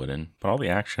kind of wooden. But all the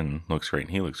action looks great,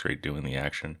 and he looks great doing the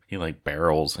action. He like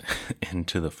barrels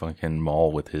into the fucking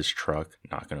mall with his truck,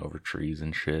 knocking over trees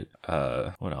and shit.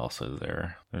 What else is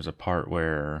there? There's a part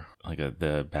where like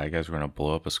the bad guys were going to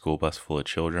blow up a school bus full of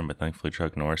children, but thankfully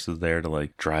Chuck Norris is there to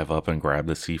like drive up and grab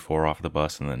the C4 off the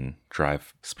bus and then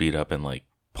speed up and like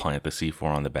plant the C4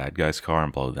 on the bad guy's car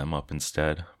and blow them up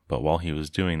instead. But while he was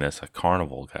doing this, a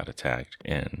carnival got attacked,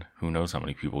 and who knows how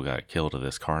many people got killed at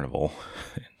this carnival.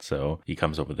 And so he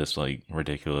comes up with this like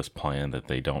ridiculous plan that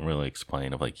they don't really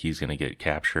explain, of like he's going to get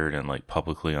captured and like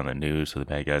publicly on the news so the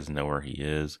bad guys know where he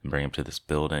is and bring him to this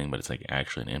building, but it's like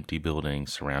actually an empty building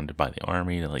surrounded by the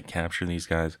army to like capture these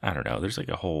guys. I don't know. There's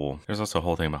also a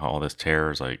whole thing about how all this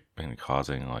terror is like been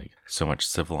causing like so much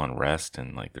civil unrest,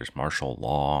 and like there's martial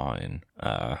law, and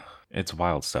it's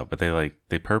wild stuff. But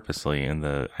they purposely, in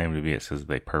the IMDb it says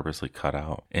they purposely cut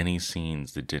out any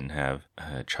scenes that didn't have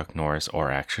Chuck Norris or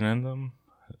action in them.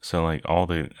 So like all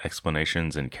the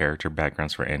explanations and character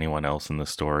backgrounds for anyone else in the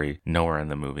story, nowhere in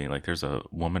the movie. Like there's a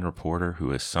woman reporter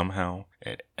who is somehow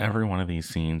at every one of these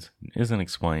scenes, isn't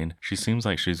explained. She seems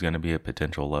like she's going to be a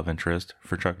potential love interest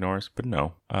for Chuck Norris, but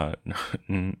no,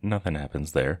 nothing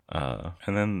happens there.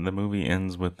 And then the movie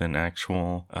ends with an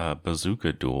actual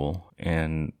bazooka duel,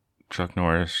 and Chuck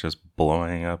Norris just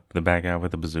blowing up the bad guy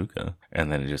with a bazooka.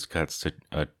 And then it just cuts to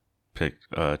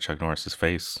Chuck Norris's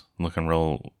face looking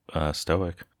real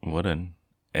stoic, wooden,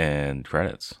 and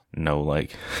credits. No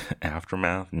like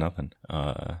aftermath, nothing.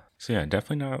 So yeah,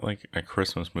 definitely not like a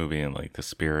Christmas movie in like the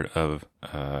spirit of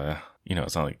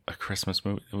it's not like a Christmas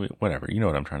movie, whatever, you know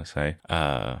what I'm trying to say.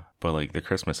 But like the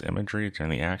Christmas imagery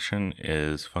during the action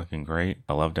is fucking great.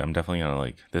 I loved it. I'm definitely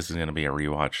gonna this is gonna be a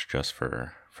rewatch just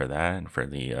for that and for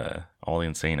the all the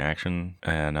insane action.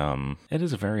 And it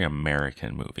is a very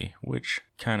American movie, which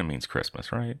kind of means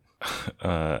Christmas, right?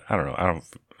 I don't know.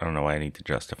 I don't know why I need to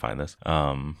justify this.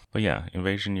 But yeah,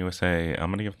 Invasion USA,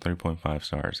 I'm gonna give 3.5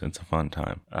 stars. It's a fun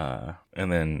time.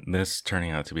 And then this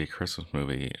turning out to be a Christmas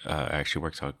movie actually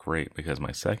works out great, because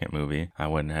my second movie, I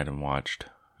went ahead and watched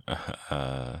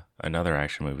another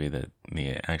action movie that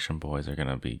the Action Boys are going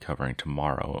to be covering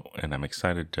tomorrow, and I'm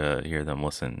excited to hear them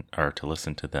listen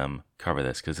to them cover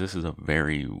this, because this is a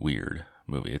very weird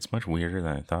movie. It's much weirder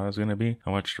than I thought it was going to be.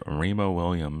 I watched Remo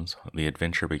Williams' The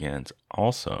Adventure Begins,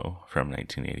 also from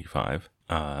 1985.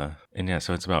 And yeah,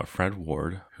 so it's about Fred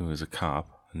Ward, who is a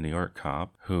New York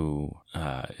cop, who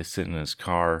is sitting in his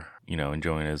car,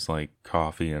 enjoying his like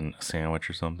coffee and a sandwich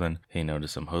or something. He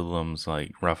noticed some hoodlums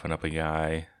like roughing up a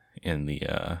guy in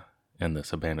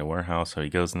this abandoned warehouse. So he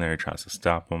goes in there, tries to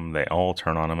stop them. They all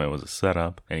turn on him. It was a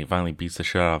setup, and he finally beats the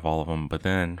shit out of all of them. But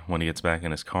then when he gets back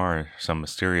in his car, some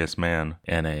mysterious man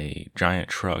in a giant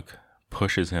truck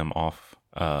pushes him off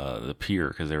the pier,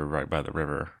 because they were right by the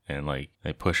river, and like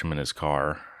they push him in his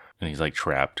car. And he's like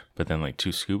trapped. But then like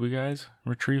two scuba guys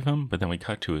retrieve him. But then we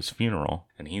cut to his funeral,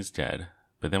 and he's dead.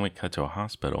 But then we cut to a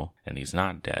hospital, and he's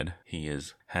not dead. He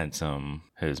has had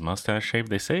his mustache shaved.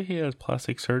 They say he has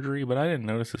plastic surgery, but I didn't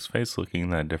notice his face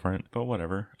looking that different. But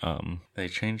whatever. They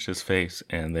changed his face,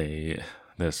 and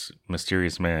this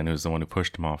mysterious man, who's the one who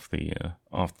pushed him off the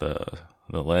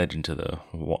ledge into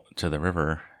the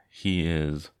river. He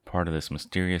is part of this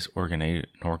mysterious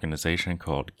organization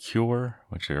called CURE,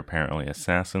 which are apparently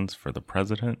assassins for the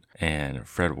president. And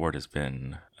Fred Ward has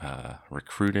been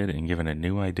recruited and given a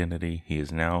new identity. He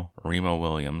is now Remo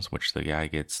Williams, which the guy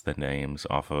gets the names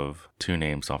off of, two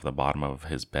names off the bottom of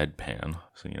his bedpan.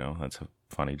 So, that's a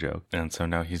funny joke. And so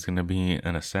now he's going to be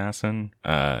an assassin,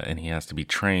 and he has to be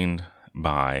trained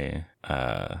by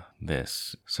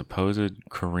this supposed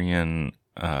Korean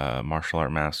martial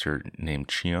art master named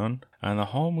Cheon. And the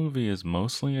whole movie is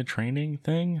mostly a training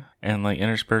thing, and like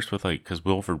interspersed with like, because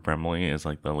Wilford Brimley is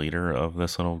like the leader of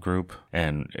this little group,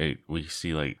 and we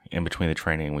see like in between the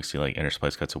training, we see like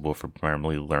interspliced cuts of Wilford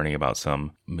Brimley learning about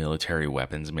some military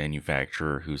weapons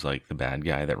manufacturer who's like the bad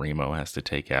guy that Remo has to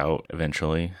take out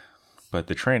eventually. But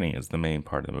the training is the main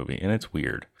part of the movie, and it's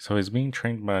weird. So he's being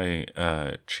trained by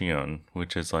Cheon,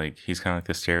 which is like, he's kind of like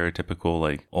the stereotypical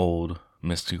like old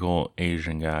mystical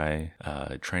Asian guy,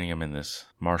 training him in this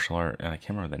martial art, and I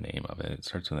can't remember the name of it. It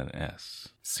starts with an S.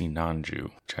 Sinanju,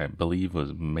 which I believe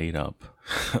was made up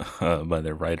by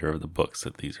the writer of the books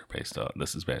that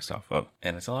this is based off of.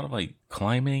 And it's a lot of like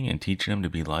climbing and teaching him to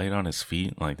be light on his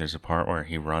feet. Like there's a part where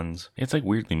he runs. It's like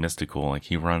weirdly mystical. Like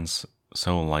he runs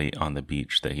so light on the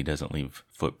beach that he doesn't leave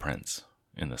footprints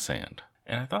in the sand.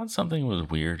 And I thought something was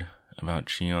weird about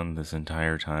Cheon this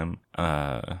entire time.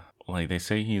 Like they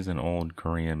say he's an old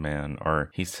Korean man,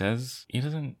 or he says he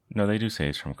doesn't. No, they do say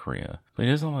he's from Korea, but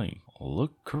he doesn't like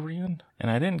look Korean. And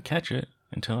I didn't catch it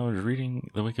until I was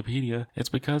reading the Wikipedia. It's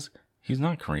because he's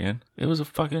not Korean. It was a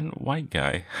fucking white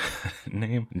guy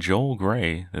named Joel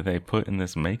Grey that they put in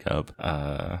this makeup.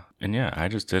 And yeah, I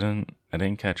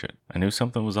didn't catch it. I knew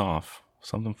something was off.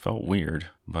 Something felt weird,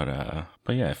 but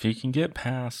yeah, if you can get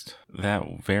past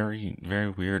that very,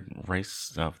 very weird race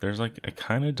stuff, there's like a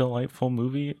kind of delightful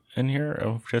movie in here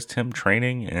of just him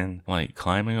training and like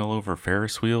climbing all over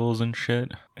Ferris wheels and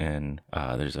shit. And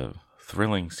there's a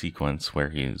thrilling sequence where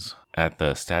he's at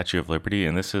the Statue of Liberty,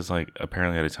 and this is like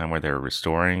apparently at a time where they're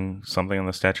restoring something on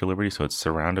the Statue of Liberty, so it's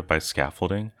surrounded by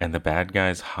scaffolding, and the bad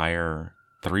guys hire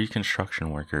 3 construction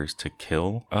workers to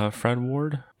kill Fred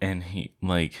Ward, and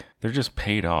they're just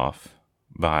paid off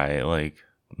by like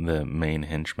the main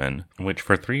henchmen, which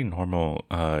for 3 normal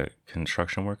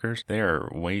construction workers, they are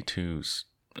way too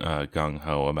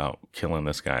gung-ho about killing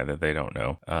this guy that they don't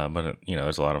know. But you know,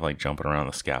 there's a lot of like jumping around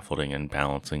the scaffolding and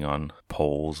balancing on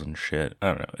poles and shit. I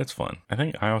don't know, it's fun. I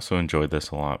think I also enjoyed this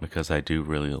a lot because I do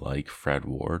really like Fred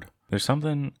Ward. There's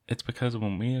something, it's because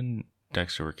when we and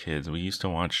Dexter were kids, we used to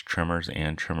watch Tremors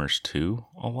and Tremors 2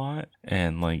 a lot,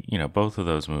 and like, you know, both of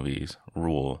those movies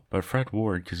rule. But Fred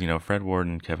Ward, because you know, Fred Ward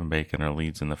and Kevin Bacon are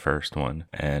leads in the first one,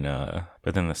 and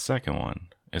but then the second one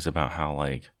is about how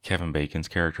like Kevin Bacon's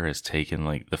character has taken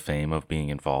like the fame of being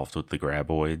involved with the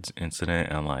Graboids incident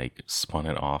and like spun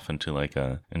it off into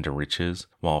riches,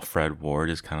 while Fred Ward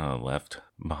is kind of left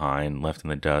behind, left in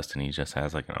the dust, and he just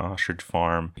has like an ostrich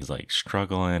farm. He's like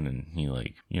struggling, and he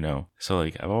like, you know, so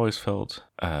like I've always felt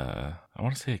I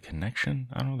want to say a connection,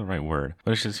 I don't know the right word,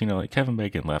 but it's just, you know, like Kevin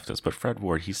Bacon left us, but Fred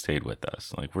Ward, he stayed with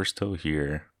us. Like we're still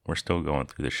here, we're still going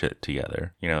through the shit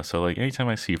together, you know. So like anytime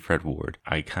I see Fred Ward,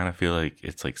 I kind of feel like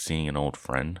it's like seeing an old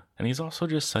friend. And he's also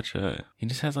just he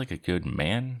just has like a good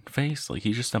man face. Like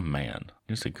he's just a man,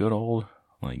 just a good old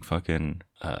like fucking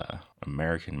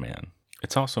American man.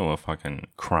 It's also a fucking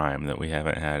crime that we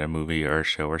haven't had a movie or a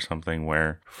show or something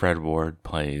where Fred Ward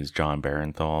plays John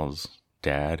Barenthal's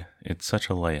dad. It's such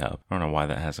a layup. I don't know why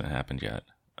that hasn't happened yet.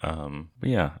 But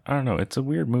yeah, I don't know. It's a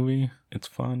weird movie. It's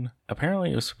fun.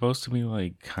 Apparently it was supposed to be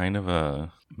like kind of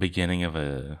a beginning of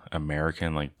a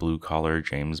American like blue collar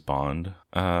James Bond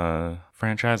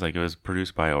franchise. Like it was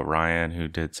produced by Orion, who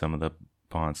did some of the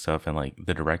Bond stuff, and like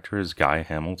the director is Guy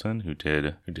Hamilton, who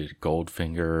did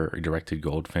Goldfinger, or directed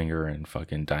Goldfinger and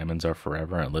fucking Diamonds Are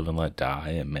Forever and Live and Let Die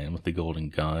and Man with the Golden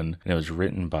Gun. And it was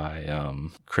written by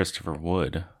Christopher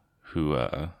Wood, who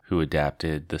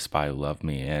adapted The Spy Who Loved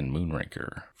Me and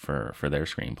Moonraker for their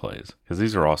screenplays. Because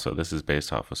this is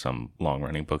based off of some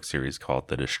long-running book series called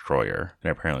The Destroyer.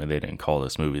 And apparently they didn't call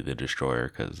this movie The Destroyer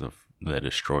because of the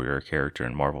Destroyer character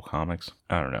in Marvel Comics.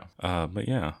 I don't know. But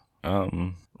yeah.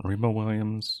 Remo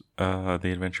Williams, The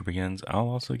Adventure Begins. I'll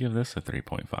also give this a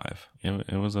 3.5.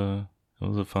 It was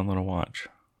a fun little watch.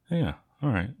 Yeah. All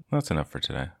right. That's enough for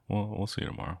today. We'll see you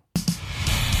tomorrow.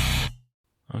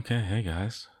 Okay, hey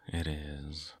guys. It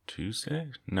is Tuesday?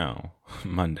 No,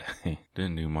 Monday.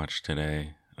 Didn't do much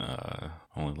today.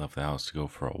 Only left the house to go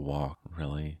for a walk,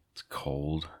 really. It's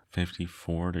cold.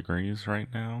 54 degrees right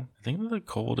now. I think that the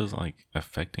cold is like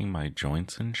affecting my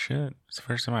joints and shit. It's the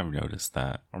first time I've noticed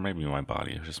that. Or maybe my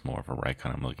body is just more of a wreck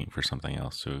and I'm looking for something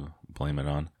else to blame it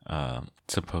on.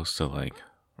 It's supposed to like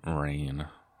rain.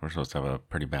 We're supposed to have a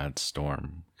pretty bad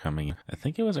storm coming. I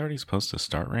think it was already supposed to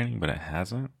start raining, but it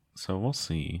hasn't. So we'll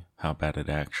see how bad it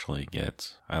actually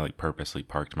gets. I like purposely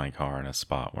parked my car in a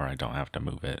spot where I don't have to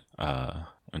move it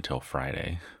until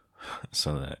Friday,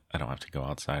 so that I don't have to go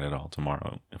outside at all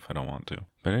tomorrow if I don't want to.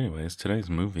 But anyways, today's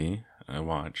movie, I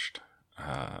watched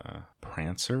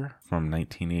Prancer from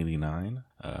 1989.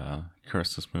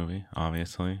 Christmas movie,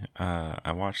 obviously.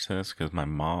 I watched this because my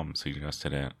mom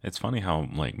suggested it. It's funny how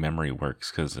like memory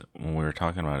works, because when we were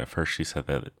talking about it first, she said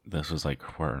that this was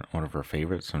like one of her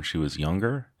favorites when she was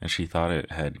younger, and she thought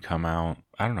it had come out.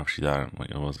 I don't know if she thought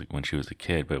it was like when she was a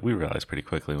kid, but we realized pretty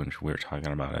quickly when we were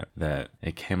talking about it that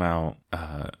it came out,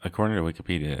 according to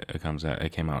Wikipedia,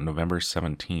 it came out November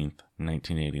 17th,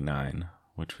 1989,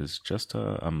 which was just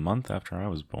a month after I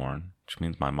was born, which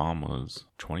means my mom was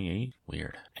 28.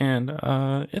 Weird. And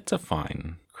it's a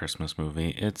fine Christmas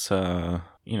movie. It's kind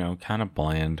of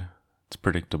bland. It's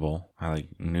predictable. I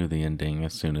knew the ending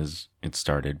as soon as it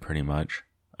started, pretty much.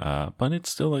 But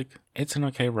it's still it's an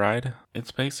okay ride.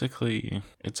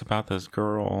 It's about this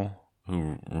girl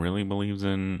who really believes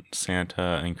in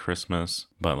Santa and Christmas,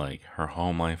 but her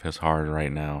home life is hard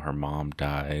right now. Her mom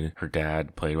died. Her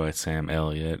dad, played by Sam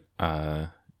Elliott,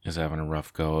 is having a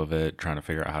rough go of it, trying to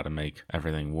figure out how to make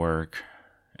everything work.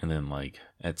 And then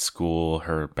at school,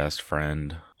 her best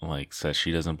friend says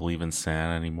she doesn't believe in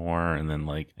Santa anymore, and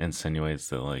then insinuates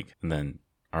that and then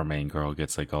our main girl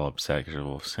gets all upset because,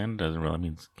 well, if Santa doesn't really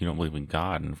mean you don't believe in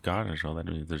God, and if God is real, that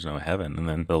means there's no heaven. And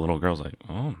then the little girl's like,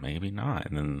 oh, maybe not.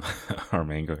 And then our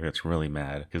main girl gets really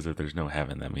mad because if there's no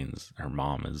heaven, that means her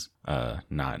mom is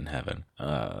not in heaven.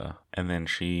 And then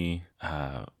she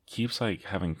keeps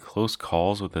having close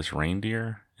calls with this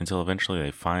reindeer until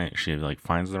eventually she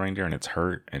finds the reindeer and it's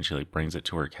hurt, and she brings it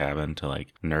to her cabin to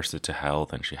nurse it to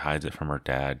health, and she hides it from her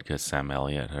dad because Sam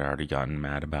Elliott had already gotten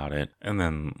mad about it. And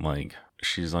then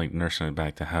she's nursing it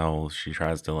back to health. She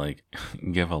tries to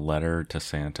give a letter to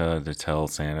Santa to tell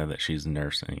Santa that she's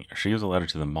nursing. She gives a letter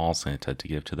to the mall Santa to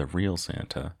give to the real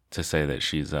Santa to say that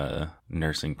she's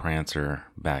nursing Prancer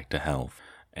back to health,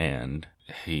 and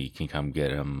he can come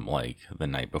get him the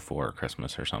night before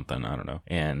Christmas or something. I don't know.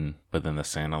 But then the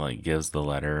Santa gives the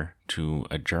letter to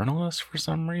a journalist for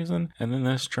some reason, and then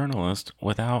this journalist,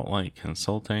 without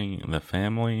consulting the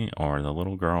family or the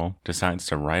little girl, decides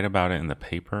to write about it in the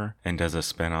paper and does a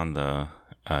spin on the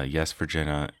Yes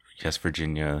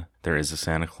Virginia, there is a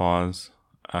Santa Claus,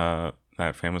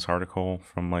 that famous article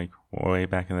from way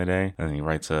back in the day. And then he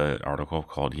writes an article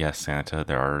called Yes Santa,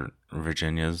 There Are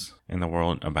Virginias in the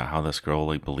World, about how this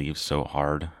girl believes so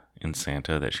hard in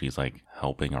Santa that she's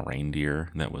helping a reindeer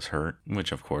that was hurt,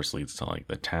 which of course leads to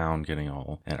the town getting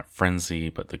all in a frenzy,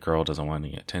 but the girl doesn't want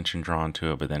any attention drawn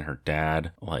to it. But then her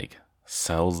dad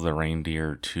sells the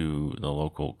reindeer to the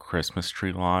local Christmas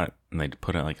tree lot, and they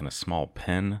put it in a small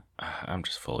pen. I'm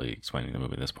just fully explaining the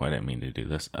movie at this point. I didn't mean to do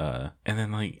this. And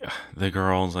then the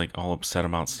girl's all upset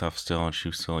about stuff still, and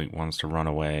she still wants to run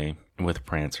away with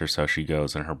Prancer, so she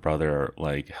goes, and her brother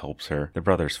helps her. The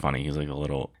brother's funny. He's a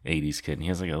little 80s kid, and he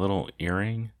has a little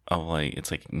earring of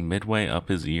it's midway up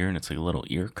his ear, and it's a little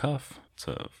ear cuff. It's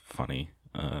a funny.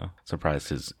 Surprised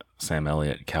his Sam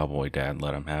Elliott cowboy dad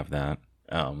let him have that.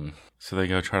 So they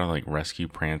go try to rescue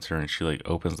Prancer, and she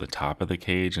opens the top of the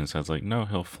cage and says no,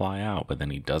 he'll fly out, but then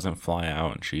he doesn't fly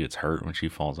out, and she gets hurt when she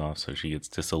falls off, so she gets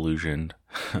disillusioned.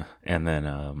 And then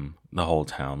the whole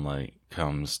town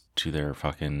comes to their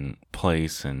fucking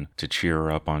place and to cheer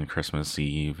her up on Christmas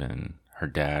Eve, and her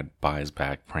dad buys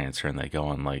back Prancer, and they go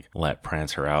and let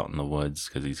Prancer out in the woods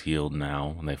because he's healed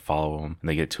now, and they follow him, and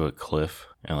they get to a cliff,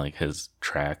 and his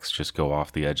tracks just go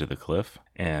off the edge of the cliff.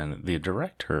 And the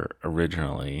director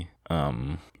originally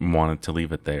wanted to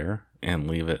leave it there and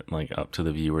leave it up to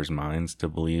the viewers' minds to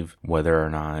believe whether or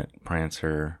not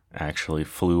Prancer actually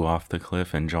flew off the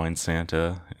cliff and joined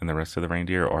Santa and the rest of the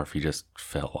reindeer, or if he just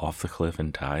fell off the cliff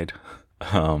and died.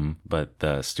 But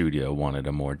the studio wanted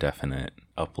a more definite,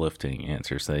 uplifting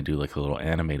answer, so they do a little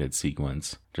animated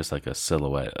sequence, just a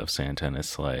silhouette of Santa in his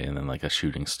sleigh, and then a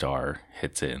shooting star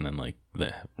hits it, and then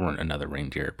another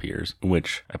reindeer appears,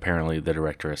 which apparently the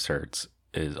director asserts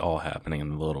is all happening in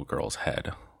the little girl's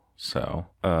head. So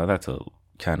that's a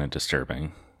kind of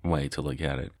disturbing way to look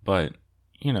at it, but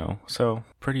so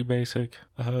pretty basic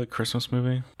Christmas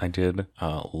movie. I did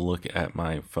look at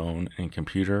my phone and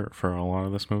computer for a lot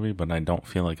of this movie, but I don't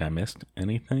feel like I missed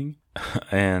anything.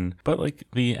 But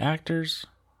the actors,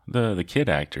 the kid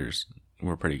actors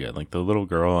were pretty good. The little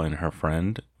girl and her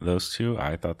friend, those two,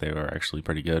 I thought they were actually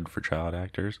pretty good for child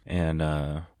actors. And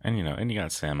you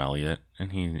got Sam Elliott,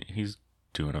 and he's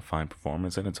doing a fine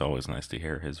performance, and it's always nice to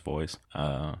hear his voice.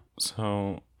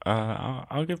 So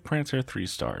I'll give Prancer 3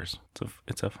 stars.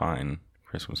 It's a fine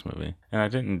Christmas movie. And I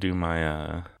didn't do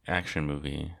my action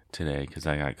movie today because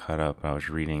I got caught up. I was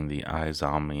reading the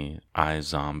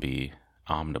iZombie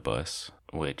Omnibus,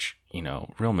 which, you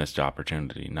know, real missed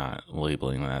opportunity not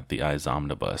labeling that the Eyes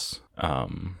Omnibus.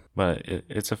 But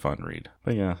it's a fun read.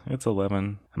 But yeah, it's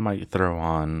 11. I might throw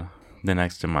on the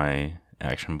next in my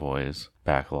Action Boys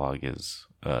backlog is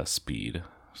Speed.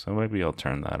 So maybe I'll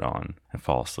turn that on and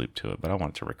fall asleep to it. But I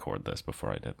wanted to record this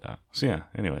before I did that. So yeah,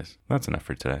 anyways, that's enough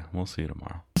for today. We'll see you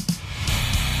tomorrow.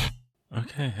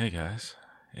 Okay, hey guys.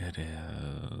 It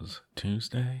is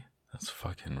Tuesday. That's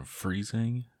fucking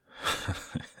freezing.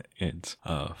 It's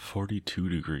 42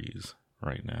 degrees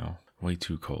right now. Way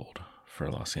too cold for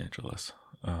Los Angeles.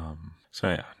 So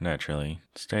yeah, naturally,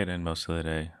 stayed in most of the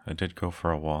day. I did go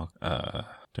for a walk.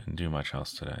 Didn't do much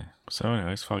else today. So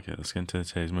anyways, fuck it. Let's get into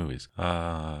today's movies.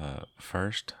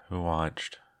 First,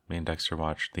 me and Dexter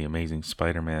watched The Amazing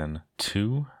Spider-Man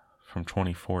 2 from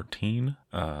 2014.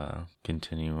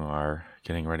 Continue our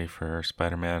getting ready for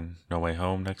Spider-Man No Way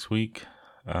Home next week.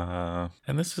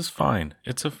 And this is fine.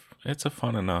 It's a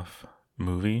fun enough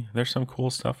movie. There's some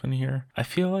cool stuff in here. I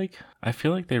feel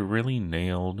like they really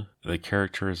nailed the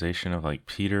characterization of like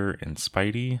Peter and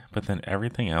Spidey, but then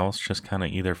everything else just kind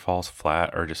of either falls flat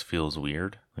or just feels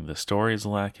weird. Like the story is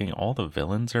lacking. All the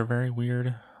villains are very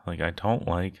weird. Like I don't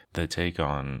like the take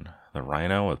on the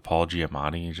Rhino with Paul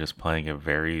Giamatti just playing a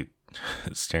very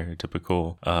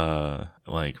stereotypical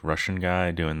like Russian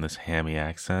guy doing this hammy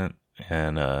accent.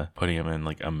 And putting him in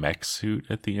like a mech suit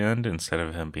at the end instead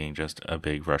of him being just a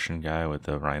big Russian guy with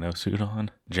the Rhino suit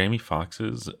on. Jamie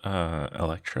Foxx's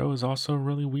Electro is also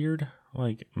really weird.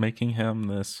 Like making him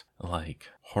this like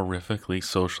horrifically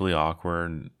socially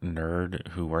awkward nerd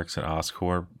who works at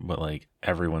Oscorp, but like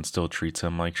everyone still treats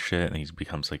him like shit, and he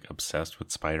becomes like obsessed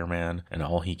with Spider-Man, and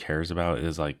all he cares about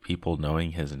is like people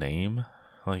knowing his name.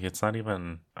 Like, it's not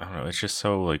even, I don't know, it's just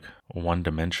so, like,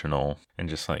 one-dimensional and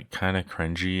just, like, kind of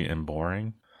cringy and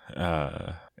boring.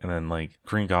 And then, like,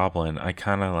 Green Goblin, I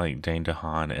kind of like Dane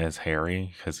DeHaan as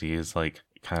Harry because he is, like,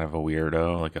 kind of a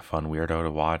weirdo, like a fun weirdo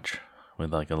to watch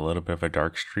with, like, a little bit of a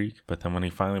dark streak. But then when he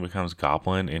finally becomes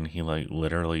Goblin and he, like,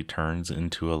 literally turns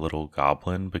into a little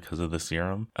goblin because of the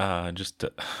serum,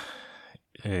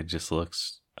 it just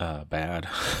looks bad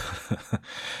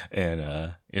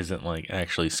and isn't like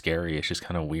actually scary. It's just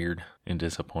kind of weird and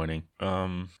disappointing.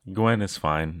 Gwen is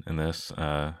fine in this.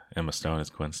 Emma Stone is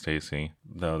Gwen Stacy,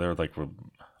 though they're like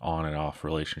on and off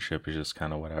relationship is just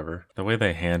kind of whatever. The way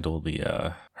they handle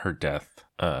the her death,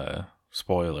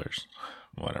 spoilers,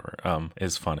 whatever,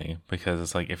 is funny because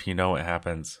it's like if you know what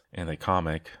happens in the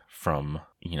comic from,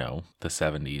 you know, the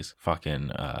 70s, fucking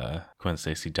Gwen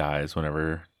Stacy dies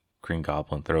whenever Green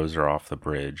Goblin throws her off the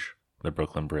bridge, the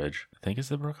Brooklyn Bridge. I think it's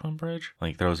the Brooklyn Bridge.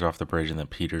 Like throws her off the bridge and then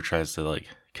Peter tries to like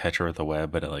catch her with a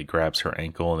web, but it like grabs her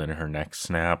ankle and then her neck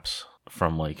snaps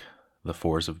from like the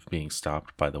force of being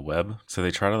stopped by the web. So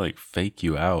they try to like fake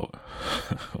you out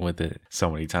with it so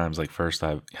many times. Like first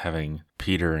having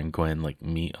Peter and Gwen like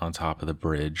meet on top of the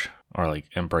bridge or like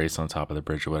embrace on top of the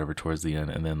bridge or whatever towards the end,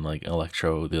 and then like the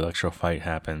electro fight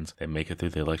happens. They make it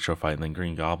through the electro fight, and then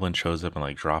Green Goblin shows up and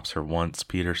like drops her once.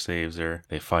 Peter saves her.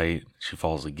 They fight. She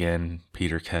falls again.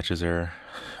 Peter catches her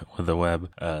with the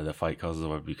web. The fight causes the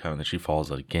web to become, and then she falls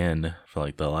again for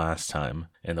like the last time.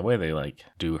 And the way they like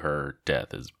do her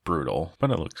death is brutal,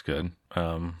 but it looks good.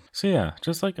 So yeah,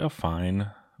 just like a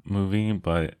fine movie,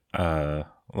 but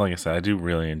like I said, I do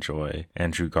really enjoy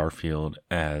Andrew Garfield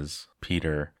as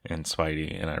Peter and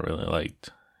Spidey, and I really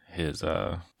liked his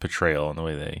portrayal and the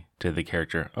way they did the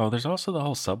character. Oh, there's also the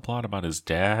whole subplot about his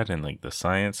dad and like the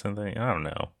science and thing. I don't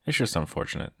know. It's just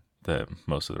unfortunate that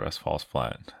most of the rest falls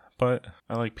flat. But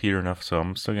I like Peter enough, so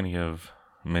I'm still going to give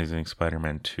Amazing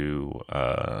Spider-Man 2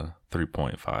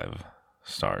 3.5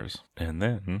 stars. And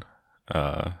then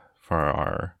for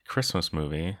our Christmas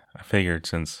movie, I figured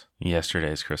since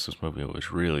yesterday's Christmas movie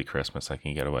was really Christmas, I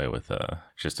can get away with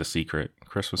just a secret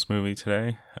Christmas movie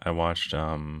today. I watched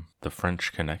The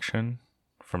French Connection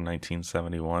from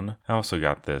 1971. I also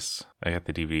got this. I got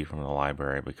the DVD from the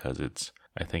library because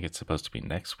I think it's supposed to be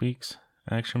next week's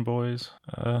Action Boys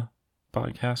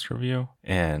podcast review,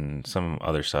 and some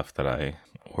other stuff that I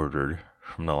ordered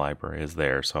from the library is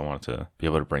there, so I wanted to be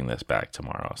able to bring this back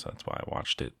tomorrow, so that's why I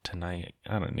watched it tonight.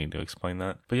 I don't need to explain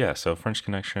that. But yeah, so French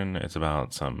Connection, it's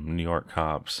about some New York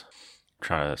cops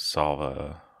trying to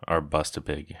solve or bust a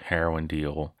big heroin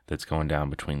deal that's going down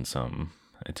between some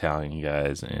Italian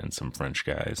guys and some French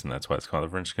guys, and that's why it's called The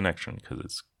French Connection,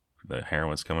 because the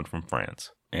heroin's coming from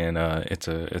France. And it's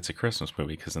a Christmas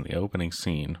movie because in the opening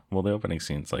scene, the opening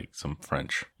scene's like some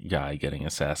French guy getting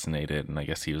assassinated, and I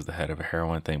guess he was the head of a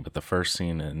heroin thing. But the first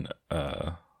scene in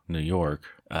New York,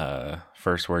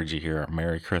 first words you hear are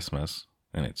 "Merry Christmas,"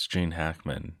 and it's Gene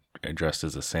Hackman dressed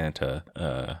as a Santa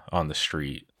on the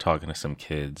street talking to some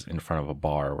kids in front of a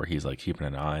bar where he's like keeping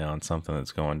an eye on something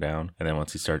that's going down. And then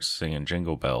once he starts singing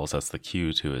Jingle Bells, that's the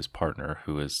cue to his partner,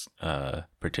 who is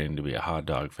pretending to be a hot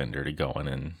dog vendor, to go in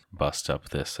and bust up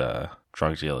this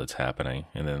drug deal that's happening.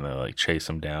 And then they like chase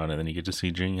him down, and then you get to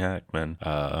see Gene Hackman,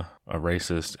 a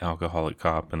racist alcoholic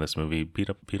cop in this movie, beat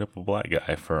up a black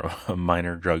guy for a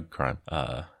minor drug crime.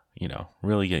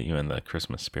 Really get you in the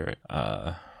Christmas spirit.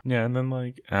 Yeah, and then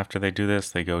like after they do this,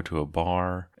 they go to a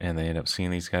bar and they end up seeing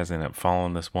these guys. They end up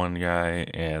following this one guy,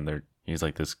 and he's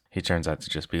like this. He turns out to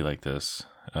just be like this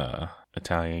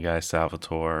Italian guy,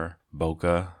 Salvatore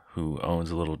Bocca, who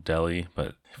owns a little deli,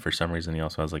 but for some reason he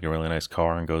also has like a really nice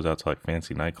car and goes out to like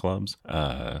fancy nightclubs.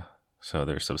 So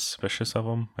they're suspicious of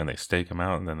him, and they stake him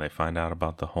out, and then they find out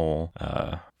about the whole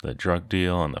the drug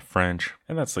deal and the French,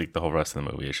 and that's like the whole rest of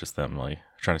the movie. It's just them like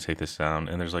trying to take this down,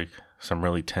 and there's like some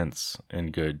really tense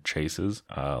and good chases.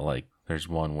 Like there's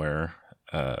one where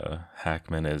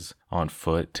Hackman is on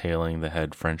foot tailing the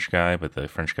head French guy, but the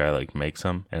French guy like makes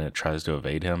him, and it tries to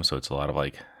evade him, so it's a lot of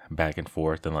like back and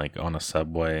forth, and like on a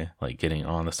subway, like getting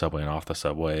on the subway and off the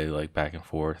subway, like back and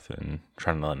forth, and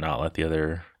trying to not let the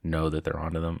other know that they're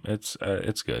onto them. It's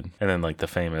good. And then like the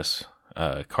famous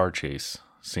car chase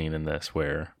scene in this,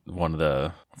 where one of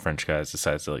the French guys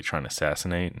decides to like try and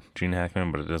assassinate Gene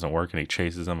Hackman, but it doesn't work, and he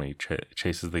chases him, and he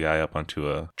chases the guy up onto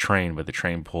a train, but the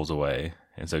train pulls away.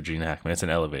 And so Gene Hackman, it's an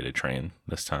elevated train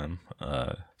this time.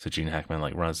 So Gene Hackman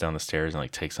like runs down the stairs and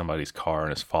like takes somebody's car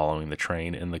and is following the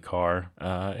train in the car.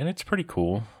 And it's pretty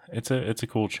cool. It's a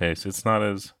cool chase. It's not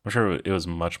as, I'm sure it was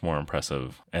much more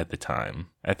impressive at the time.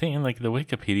 I think in like the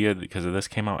Wikipedia, because this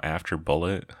came out after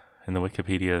Bullet, in the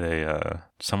Wikipedia, they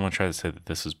someone tried to say that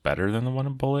this is better than the one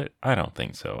in Bullet. I don't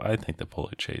think so. I think the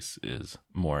Bullet chase is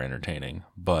more entertaining,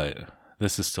 but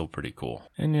this is still pretty cool.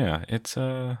 And yeah, it's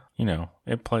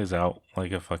it plays out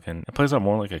like it plays out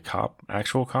more like a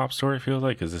actual cop story, it feels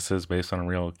like, because this is based on a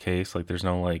real case. Like there's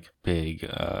no like big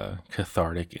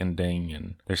cathartic ending,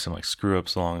 and there's some like screw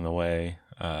ups along the way.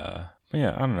 But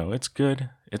yeah, I don't know, it's good.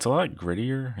 It's a lot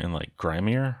grittier and like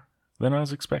grimier than I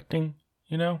was expecting,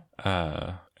 and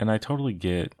I totally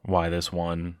get why this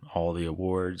won all the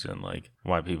awards and like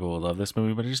why people would love this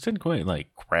movie, but it just didn't quite like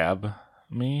grab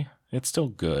me. It's still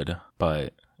good,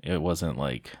 but it wasn't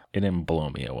like, it didn't blow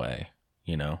me away,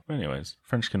 But anyways,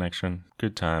 French Connection,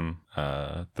 good time.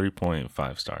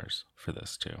 3.5 stars for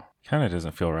this too. Kind of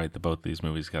doesn't feel right that both these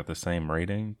movies got the same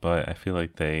rating, but I feel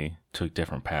like they took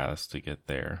different paths to get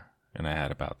there, and I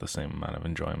had about the same amount of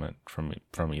enjoyment from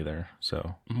either.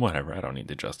 So whatever, I don't need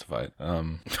to justify it.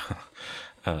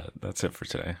 That's it for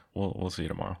today. We'll see you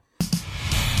tomorrow.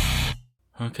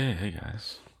 Okay, hey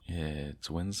guys. It's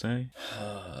Wednesday.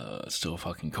 Still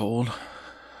fucking cold.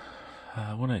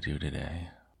 What'd I do today?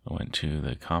 I went to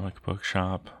the comic book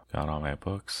shop, got all my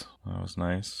books. That was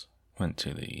nice. Went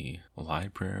to the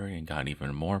library and got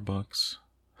even more books.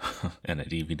 And a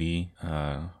DVD.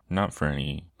 Not for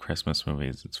any Christmas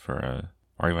movies. It's for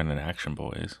or even an Action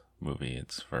Boys movie.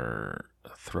 It's for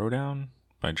Throwdown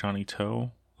by Johnny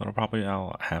Toe.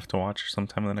 I'll have to watch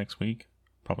sometime in the next week.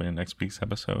 Probably in next week's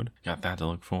episode. Got that to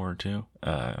look forward to.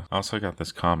 Also got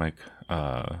this comic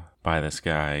by this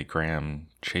guy, Graham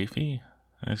Chaffee.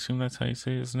 I assume that's how you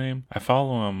say his name. I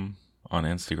follow him on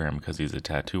Instagram because he's a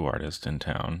tattoo artist in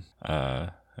town.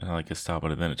 And I like his style,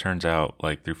 but then it turns out,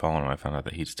 like, through following him, I found out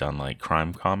that he's done, like,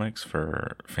 crime comics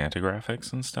for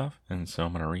Fantagraphics and stuff. And so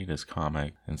I'm going to read his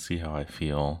comic and see how I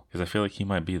feel. Because I feel like he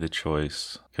might be the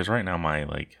choice. Because right now my,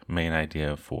 like, main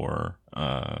idea for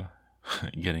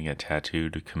getting a tattoo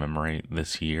to commemorate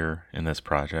this year in this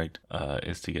project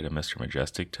is to get a Mr.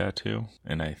 Majestic tattoo.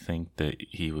 And I think that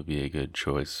he would be a good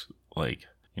choice, like,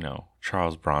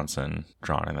 Charles Bronson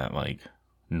drawn in that, like,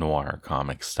 noir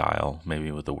comic style,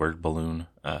 maybe with the word balloon.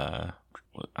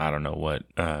 I don't know what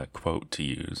quote to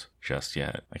use just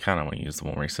yet. I kind of want to use the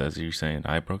one where he says, "You're saying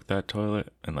I broke that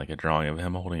toilet?" and like a drawing of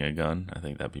him holding a gun. I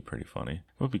think that'd be pretty funny.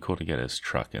 It would be cool to get his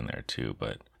truck in there too,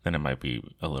 but then it might be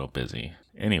a little busy.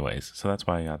 Anyways, so that's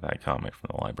why I got that comic from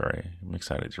the library. I'm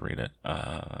excited to read it.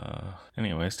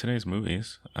 Anyways, today's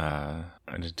movies. I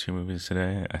did 2 movies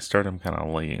today. I started them kind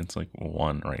of late. It's like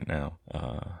 1 right now.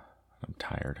 I'm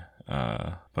tired.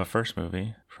 But first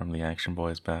movie from the Action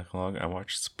Boys backlog, I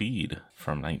watched Speed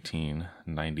from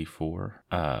 1994.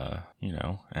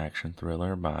 Action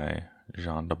thriller by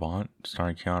Jean de Bont,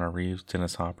 starring Keanu Reeves,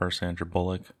 Dennis Hopper, Sandra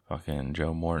Bullock, fucking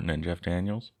Joe Morton, and Jeff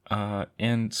Daniels.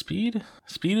 And Speed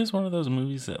is one of those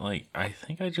movies that, like, I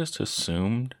think I just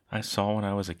assumed I saw when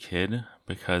I was a kid,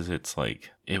 because it's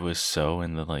like, it was so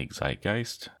in the, like,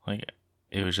 zeitgeist. Like,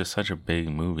 it was just such a big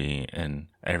movie, and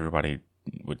everybody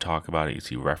would talk about it. You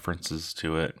see references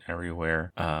to it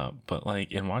everywhere. But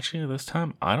like in watching it this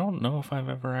time, I don't know if I've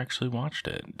ever actually watched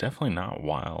it. Definitely not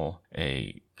while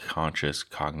a conscious,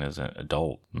 cognizant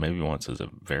adult. Maybe once as a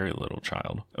very little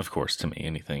child. Of course, to me,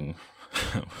 anything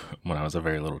when I was a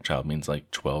very little child means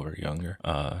like 12 or younger.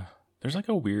 There's like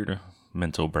a weird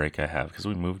mental break I have because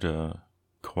we moved to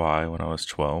Kauai when I was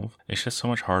 12. It's just so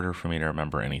much harder for me to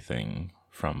remember anything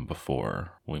from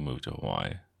before we moved to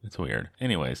Hawaii. It's weird.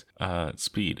 Anyways,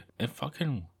 Speed. It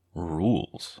fucking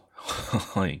rules.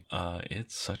 Like,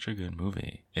 it's such a good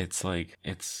movie. It's like,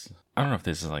 I don't know if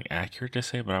this is like accurate to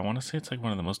say, but I want to say it's like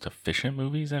one of the most efficient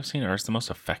movies I've seen, or it's the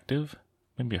most effective.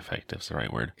 Maybe effective's the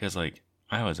right word. Because like,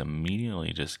 I was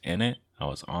immediately just in it. I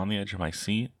was on the edge of my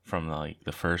seat from like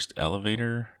the first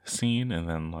elevator scene, and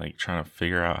then like trying to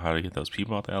figure out how to get those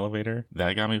people out the elevator.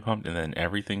 That got me pumped, and then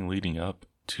everything leading up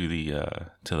to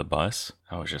the bus,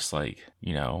 I was just like,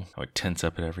 you know, I would tense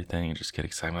up at everything and just get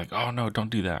excited. I'm like, oh no, don't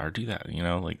do that or do that, you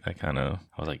know, like that kind of,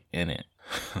 I was like in it.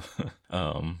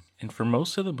 And for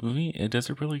most of the movie, it does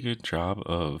a really good job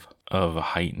of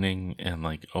heightening in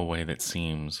like a way that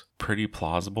seems pretty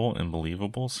plausible and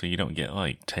believable, so you don't get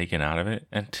like taken out of it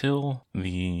until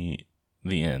the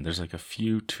end. There's like a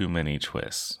few too many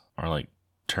twists, or like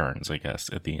turns, I guess,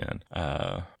 at the end.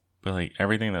 But like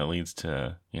everything that leads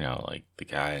to, you know, like the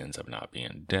guy ends up not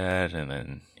being dead, and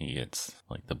then he gets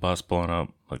like the bus blown up,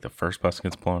 like the first bus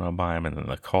gets blown up by him, and then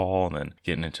the call, and then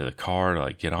getting into the car to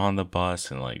like get on the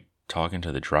bus, and like talking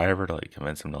to the driver to like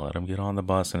convince him to let him get on the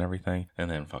bus and everything,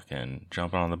 and then fucking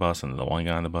jumping on the bus, and the one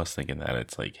guy on the bus thinking that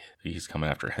it's like he's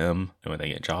coming after him, and when they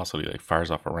get jostled, he like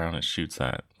fires off a round and shoots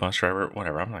that bus driver.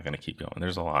 Whatever, I'm not gonna keep going,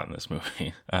 there's a lot in this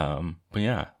movie. But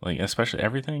yeah, like especially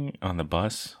everything on the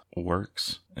bus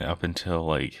works up until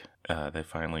like they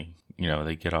finally, you know,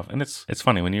 they get off. And it's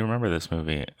funny when you remember this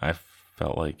movie, I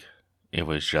felt like it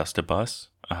was just a bus.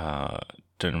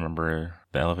 Didn't remember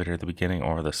the elevator at the beginning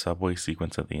or the subway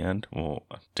sequence at the end. Well,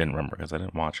 I didn't remember because I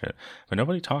didn't watch it. But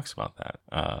nobody talks about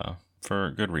that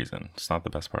for good reason. It's not the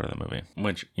best part of the movie.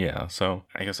 Which, yeah, so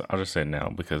I guess I'll just say it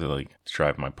now because it like to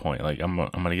drive my point. Like I'm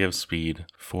gonna give Speed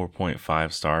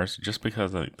 4.5 stars just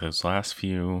because like those last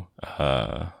few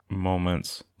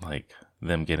moments, like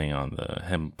them getting on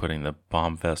him putting the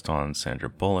bomb vest on Sandra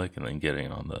Bullock, and then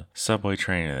getting on the subway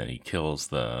train, and then he kills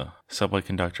the subway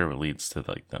conductor, which leads to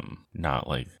like them not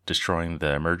like destroying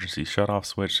the emergency shutoff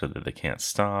switch so that they can't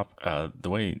stop.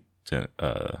 The way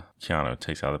Keanu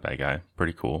takes out the bad guy,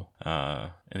 pretty cool.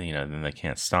 And you know, then they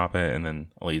can't stop it, and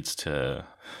then leads to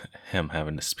him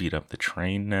having to speed up the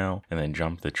train now, and then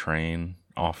jump the train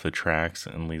off the tracks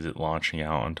and leaves it launching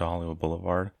out onto Hollywood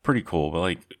Boulevard. Pretty cool, but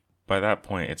like by that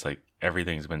point, it's like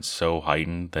everything's been so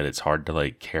heightened that it's hard to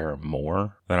like care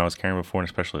more than I was caring before, and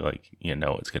especially like, you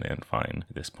know, it's gonna end fine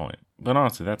at this point. But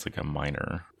honestly, that's like a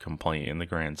minor complaint in the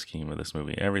grand scheme of this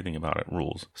movie. Everything about it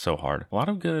rules so hard. A lot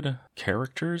of good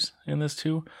characters in this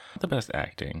too. Not the best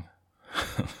acting.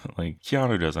 Like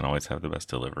Keanu doesn't always have the best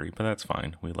delivery, but that's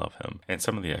fine. We love him. And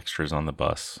some of the extras on the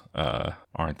bus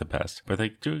aren't the best, but they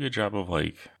do a good job of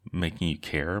like making you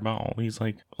care about all these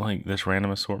like this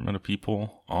random assortment of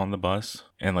people on the bus.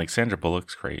 And like Sandra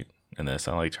Bullock's great in this.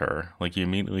 I liked her. Like you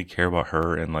immediately care about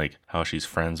her and like how she's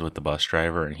friends with the bus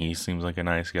driver, and he seems like a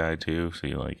nice guy too, so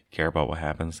you like care about what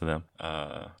happens to them.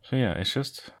 So yeah, it's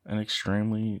just an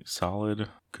extremely solid,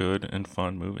 good, and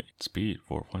fun movie. Speed,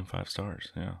 4.5 stars.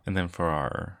 Yeah. And then for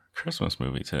our Christmas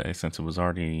movie today, since it was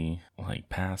already like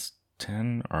past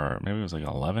 10, or maybe it was like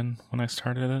 11 when I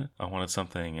started it, I wanted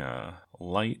something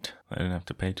light I didn't have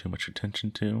to pay too much attention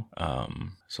to.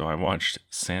 So I watched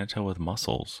Santa with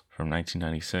Muscles from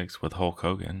 1996 with Hulk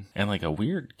Hogan, and like a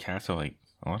weird cast of like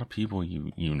a lot of people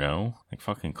you know, like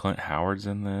fucking Clint Howard's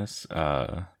in this.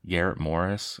 Garrett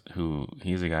Morris, who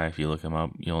he's a guy, if you look him up,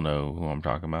 you'll know who I'm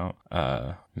talking about.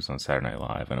 He was on Saturday Night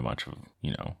Live and a bunch of,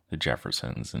 you know, the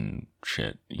Jeffersons and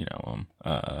shit, you know.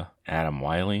 Adam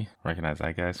Wiley, recognize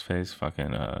that guy's face.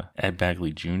 Fucking Ed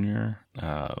Bagley Jr.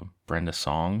 Brenda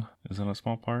Song is in a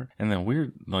small part. And then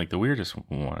the weirdest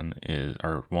one is,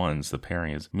 or one's the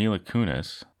pairing is Mila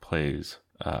Kunis plays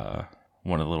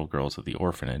one of the little girls at the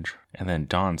orphanage. And then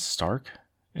Don Stark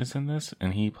is in this,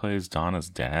 and he plays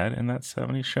Donna's dad in that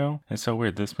 70s show. It's so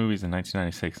weird. This movie's in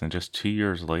 1996, and just 2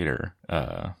 years later,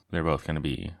 they're both going to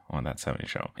be on that 70s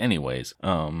show. Anyways,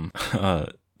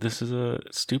 this is a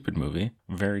stupid movie.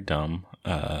 Very dumb.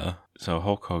 So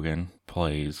Hulk Hogan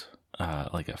plays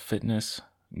like a fitness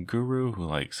guru who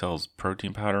like sells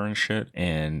protein powder and shit,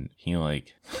 and he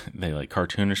like they like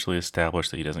cartoonishly establish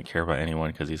that he doesn't care about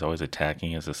anyone because he's always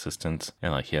attacking his assistants,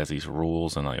 and like he has these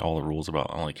rules and like all the rules about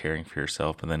only caring for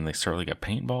yourself. But then they start like a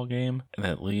paintball game, and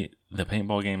the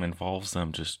paintball game involves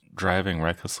them just driving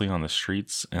recklessly on the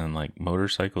streets and like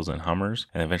motorcycles and Hummers,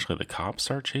 and eventually the cops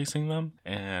start chasing them.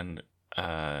 And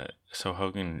so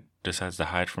Hogan decides to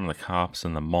hide from the cops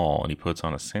in the mall, and he puts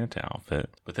on a Santa outfit,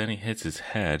 but then he hits his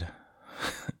head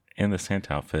in the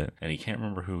Santa outfit, and he can't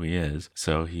remember who he is.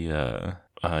 So he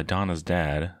Donna's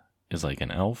dad is like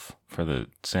an elf for the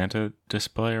Santa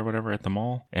display or whatever at the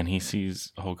mall, and he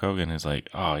sees Hulk Hogan and is like,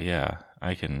 oh yeah,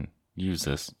 I can use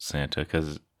this Santa,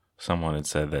 because someone had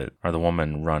said that, or the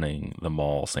woman running the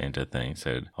mall Santa thing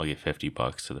said, I'll give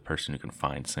 $50 to the person who can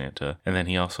find Santa. And then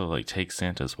he also like takes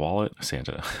Santa's wallet,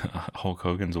 Hulk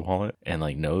Hogan's wallet, and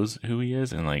like knows who he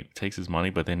is and like takes his money.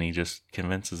 But then he just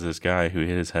convinces this guy who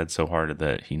hit his head so hard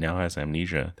that he now has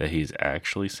amnesia that he's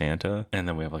actually Santa. And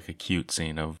then we have like a cute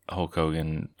scene of Hulk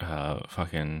Hogan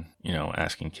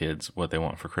asking kids what they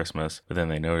want for Christmas. But then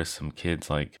they notice some kids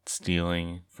like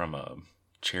stealing from a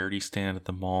charity stand at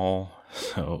the mall,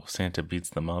 so Santa beats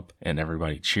them up and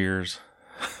everybody cheers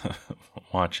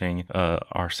watching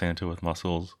our Santa with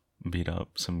muscles beat up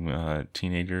some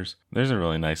teenagers. There's a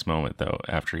really nice moment though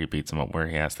after he beats them up where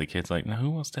he asks the kids like, now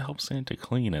who wants to help Santa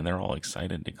clean? And they're all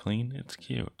excited to clean. It's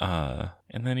cute.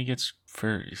 And then he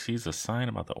sees a sign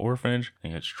about the orphanage,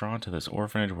 and he gets drawn to this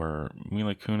orphanage where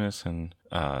Mila Kunis and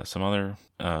some other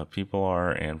people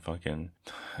are, and fucking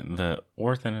the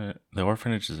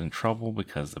orphanage is in trouble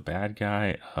because the bad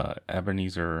guy,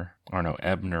 Ebner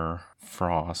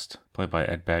Frost, played by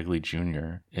Ed Bagley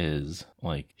Jr., is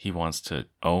like, he wants to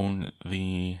own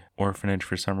the orphanage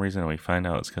for some reason, and we find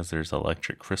out it's because there's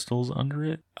electric crystals under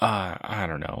it. I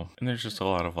don't know. And there's just a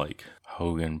lot of like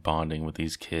Hogan bonding with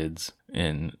these kids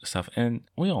and stuff, and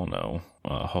we all know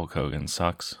Hulk Hogan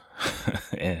sucks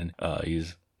and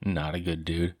he's not a good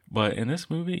dude, but in this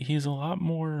movie he's a lot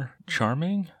more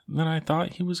charming than I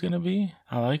thought he was gonna be.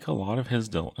 I like a lot of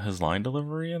his line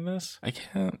delivery in this.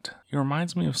 He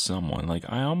reminds me of someone. Like,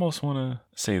 I almost want to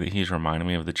say that he's reminding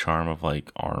me of the charm of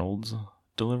like Arnold's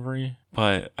delivery,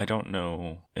 but I don't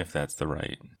know if that's the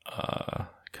right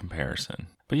comparison.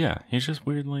 But yeah, he's just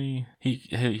weirdly,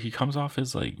 he comes off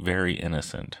as like very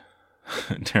innocent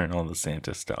during all the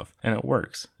Santa stuff, and it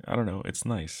works. I don't know, it's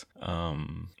nice.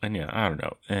 And yeah, I don't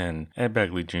know. And Ed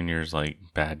Begley Jr.'s like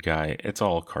bad guy, it's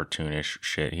all cartoonish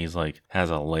shit. He's like has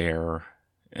a lair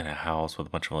in a house with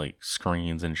a bunch of like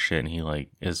screens and shit, and he like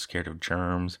is scared of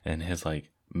germs, and his like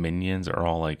minions are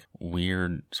all like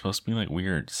weird, supposed to be like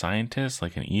weird scientists,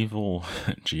 like an evil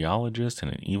geologist and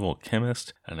an evil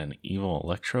chemist and an evil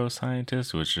electro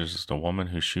scientist, which is just a woman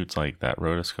who shoots like that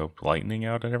rotoscoped lightning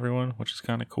out at everyone, which is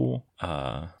kind of cool.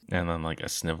 And then like a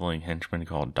sniveling henchman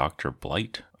called Dr.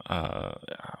 Blight.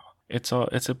 It's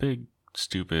a big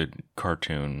stupid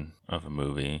cartoon of a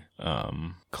movie.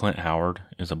 Clint Howard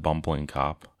is a bumbling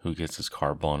cop who gets his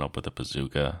car blown up with a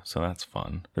bazooka, so that's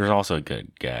fun. There's also a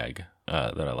good gag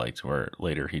that I liked where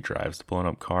later he drives the blown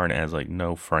up car and it has like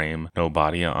no frame, no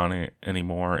body on it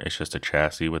anymore. It's just a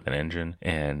chassis with an engine,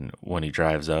 and when he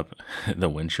drives up, the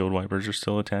windshield wipers are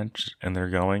still attached and they're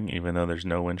going even though there's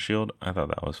no windshield. I thought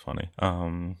that was funny.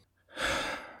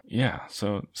 Yeah,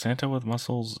 so Santa with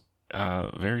muscles,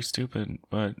 very stupid,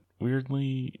 but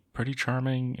weirdly pretty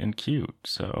charming and cute.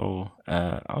 So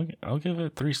I'll give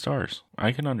it 3 stars.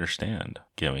 I can understand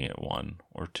giving it 1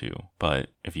 or 2, but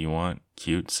if you want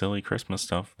cute, silly Christmas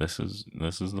stuff, this is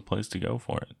the place to go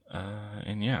for it.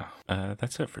 And yeah,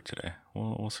 that's it for today.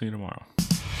 We'll see you tomorrow.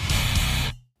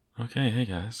 Okay, hey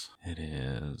guys, it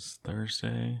is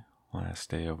Thursday, last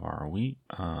day of our week.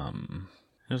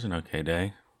 It was an okay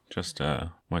day. Just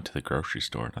went to the grocery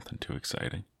store, nothing too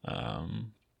exciting.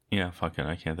 Yeah, fuck it,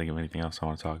 I can't think of anything else I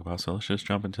want to talk about, so let's just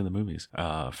jump into the movies.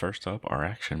 First up, our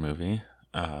action movie,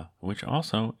 which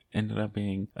also ended up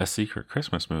being a secret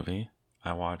Christmas movie.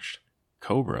 I watched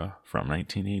Cobra from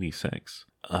 1986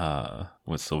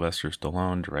 with Sylvester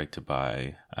Stallone, directed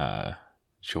by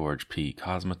George P.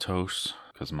 Cosmatos,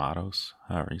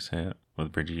 however you say it,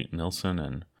 with Brigitte Nielsen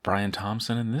and Brian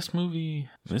Thompson. And this movie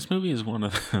is one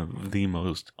of the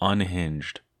most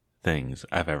unhinged things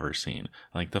I've ever seen.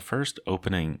 Like the first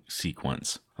opening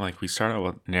sequence, like we start out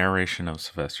with narration of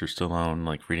Sylvester Stallone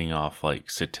like reading off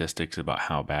like statistics about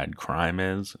how bad crime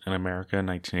is in America in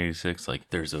 1986.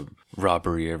 Like there's a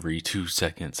robbery every 2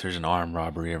 seconds, there's an armed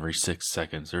robbery every 6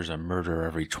 seconds, there's a murder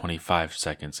every 25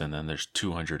 seconds, and then there's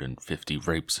 250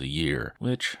 rapes a year,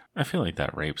 which I feel like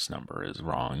that rapes number is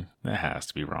wrong. That has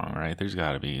to be wrong, right? There's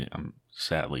got to be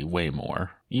sadly way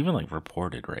more. Even like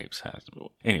reported rapes has.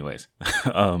 Anyways,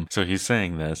 so he's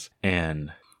saying this,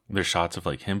 and there's shots of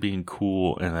like him being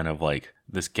cool, and then of like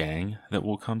this gang that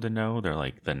we'll come to know. They're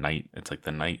like the night. It's like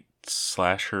the night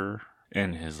slasher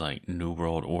and his like New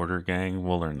World Order gang.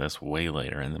 We'll learn this way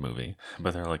later in the movie,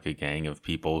 but they're like a gang of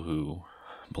people who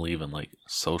believe in like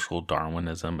social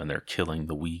Darwinism, and they're killing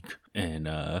the weak. And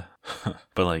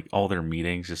but like all their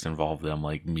meetings just involve them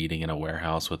like meeting in a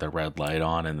warehouse with a red light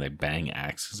on, and they bang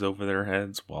axes over their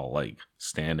heads while like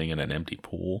standing in an empty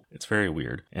pool. It's very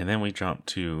weird. And then we jump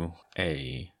to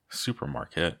a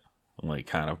supermarket, like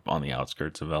kind of on the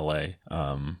outskirts of LA.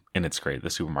 And it's great. The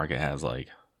supermarket has like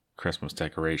Christmas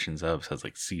decorations up, says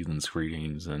like season's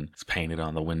greetings, and it's painted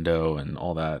on the window and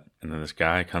all that. And then this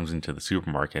guy comes into the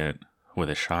supermarket with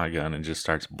a shotgun and just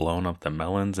starts blowing up the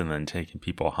melons and then taking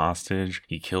people hostage.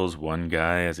 He kills one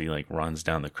guy as he like runs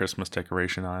down the Christmas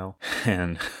decoration aisle.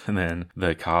 And then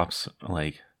the cops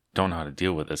like don't know how to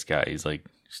deal with this guy. He's like,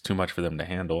 it's too much for them to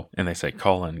handle. And they say,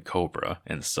 call in Cobra.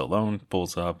 And Stallone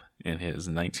pulls up in his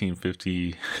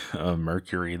 1950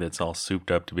 Mercury that's all souped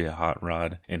up to be a hot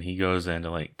rod. And he goes in to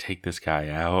like take this guy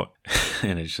out.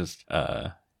 And it's just,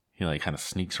 he like kind of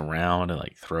sneaks around and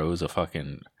like throws a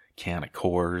fucking can of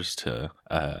Coors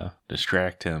to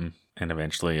distract him. And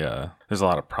eventually there's a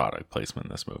lot of product placement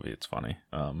in this movie. It's funny.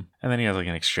 And then he has like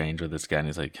an exchange with this guy, and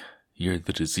he's like, you're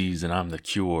the disease and I'm the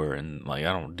cure, and like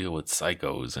I don't deal with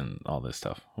psychos and all this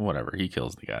stuff. Whatever. He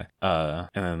kills the guy.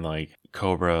 And then like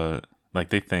Cobra, like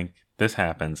they think this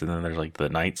happens, and then there's like the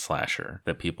night slasher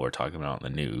that people are talking about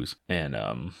in the news, and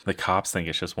the cops think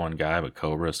it's just one guy, but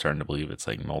Cobra is starting to believe it's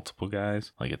like multiple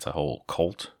guys, like it's a whole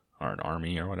cult or an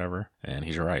army or whatever. And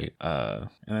he's right. And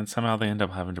then somehow they end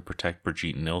up having to protect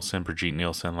Brigitte Nielsen. Brigitte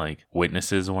Nielsen like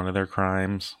witnesses one of their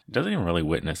crimes. Doesn't even really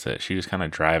witness it. She just kind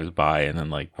of drives by, and then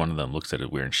like one of them looks at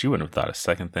it weird, and she wouldn't have thought a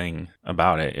second thing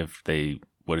about it if they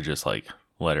would have just like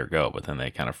let her go. But then they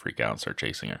kind of freak out and start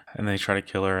chasing her, and they try to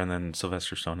kill her, and then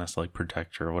Sylvester Stallone has to like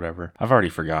protect her or whatever. I've already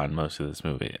forgotten most of this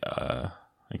movie.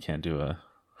 I can't do a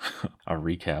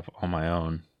recap on my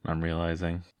own, I'm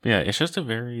realizing. But yeah, it's just a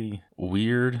very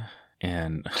weird,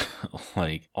 and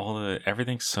like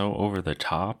everything's so over the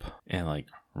top and like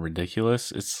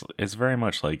ridiculous. It's very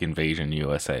much like Invasion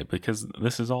USA, because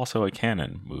this is also a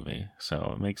canon movie,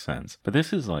 so it makes sense. But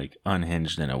this is like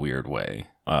unhinged in a weird way,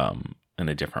 in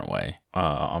a different way.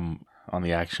 On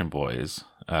the Action Boys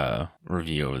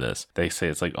review of this, they say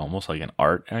it's like almost like an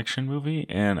art action movie,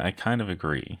 and I kind of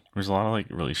agree. There's a lot of like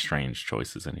really strange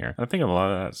choices in here. I think a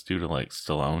lot of that's due to like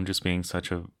Stallone just being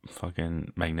such a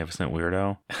fucking magnificent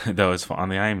weirdo. Though it's on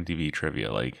the IMDb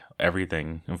trivia, like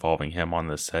everything involving him on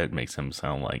this set makes him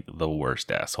sound like the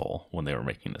worst asshole when they were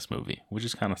making this movie, which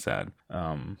is kind of sad.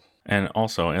 And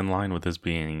also, in line with this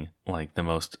being like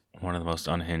one of the most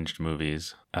unhinged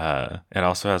movies, it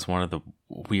also has one of the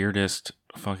weirdest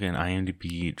fucking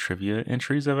IMDb trivia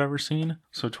entries I've ever seen.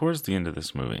 So towards the end of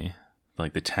this movie,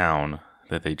 like the town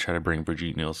that they try to bring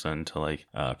Brigitte Nielsen to like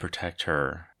protect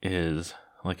her is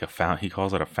like he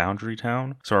calls it a foundry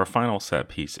town. So our final set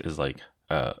piece is like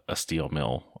a steel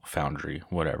mill, foundry,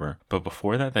 whatever. But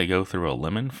before that, they go through a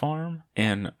lemon farm,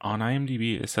 and on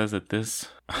IMDb it says that this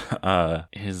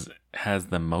has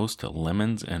the most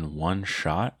lemons in one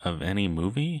shot of any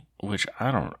movie, which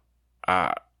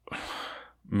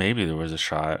maybe there was a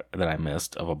shot that I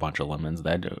missed of a bunch of lemons.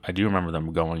 I do remember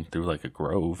them going through like a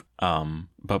grove.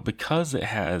 But because it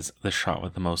has the shot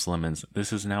with the most lemons,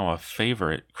 this is now a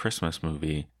favorite Christmas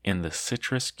movie in the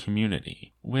citrus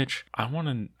community, which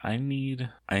I need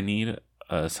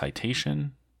a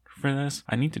citation for this.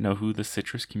 I need to know who the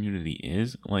citrus community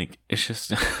is. Like, it's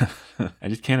just I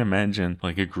just can't imagine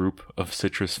like a group of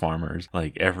citrus farmers,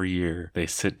 like every year they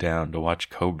sit down to watch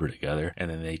Cobra together, and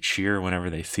then they cheer whenever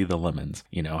they see the lemons,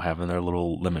 having their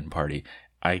little lemon party.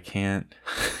 I can't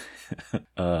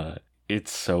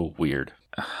it's so weird.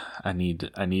 I need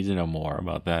to know more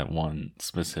about that one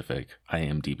specific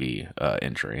IMDb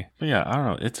entry. But yeah, I don't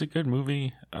know. It's a good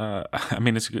movie. I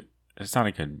mean, it's good. It's not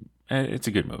a good. It's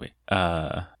a good movie.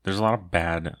 There's a lot of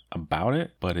bad about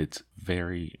it, but it's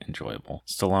very enjoyable.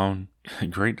 Stallone,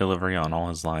 great delivery on all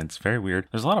his lines. Very weird.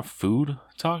 There's a lot of food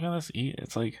talk in this.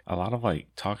 It's like a lot of like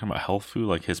talking about health food.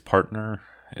 Like his partner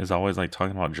is always like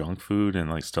talking about junk food, and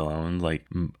like Stallone like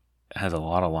has a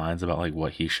lot of lines about like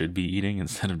what he should be eating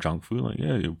instead of junk food. Like,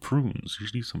 yeah, prunes. You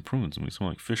should eat some prunes. And we smell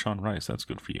like fish on rice. That's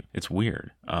good for you. It's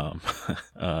weird.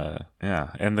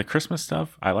 Yeah. And the Christmas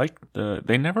stuff, I like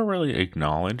they never really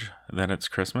acknowledge that it's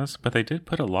Christmas, but they did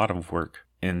put a lot of work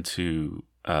into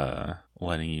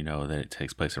letting you know that it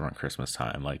takes place around Christmas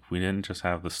time. Like, we didn't just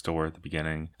have the store at the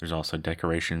beginning. There's also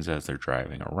decorations as they're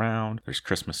driving around. There's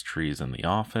Christmas trees in the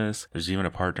office. There's even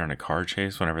a part during a car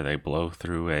chase whenever they blow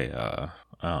through a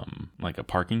like a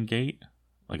parking gate,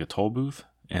 like a toll booth.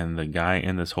 And the guy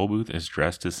in this toll booth is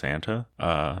dressed as Santa.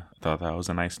 Thought that was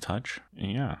a nice touch.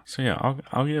 Yeah. So yeah,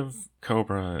 I'll give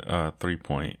Cobra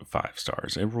 3.5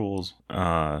 stars. It rules.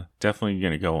 Definitely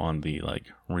gonna go on the like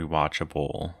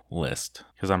rewatchable list,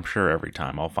 because I'm sure every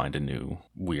time I'll find a new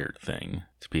weird thing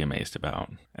to be amazed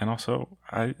about. And also,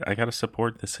 I gotta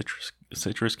support the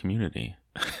citrus community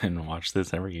and watch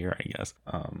this every year, I guess.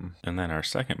 And then our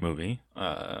second movie,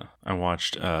 I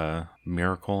watched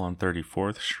Miracle on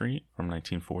 34th Street from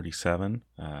 1947.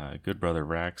 Good brother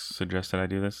Rax suggested I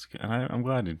do this, and I'm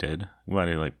glad he did. I'm glad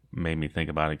he like made me think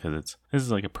about it, because this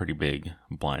is like a pretty big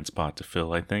blind spot to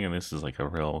fill, I think, and this is like a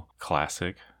real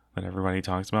classic that everybody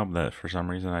talks about, but that for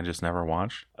some reason I just never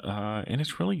watched. And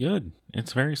it's really good.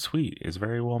 It's very sweet. It's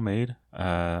very well made.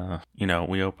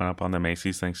 We open up on the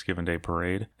Macy's Thanksgiving Day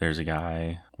Parade. There's a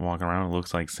guy walking around who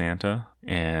looks like Santa,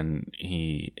 and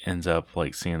he ends up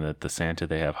like seeing that the Santa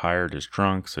they have hired is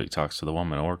drunk, so he talks to the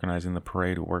woman organizing the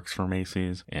parade who works for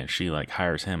Macy's, and she like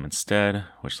hires him instead,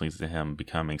 which leads to him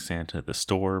becoming Santa at the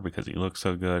store because he looks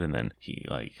so good. And then he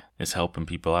like is helping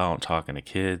people out, talking to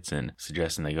kids and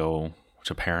suggesting they go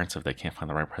to parents, if they can't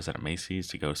find the right present at Macy's,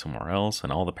 to go somewhere else.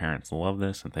 And all the parents love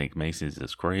this and think Macy's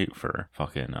is great for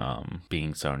fucking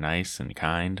being so nice and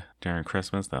kind during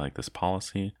Christmas. They like this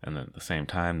policy. And then at the same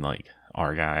time, like,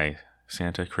 our guy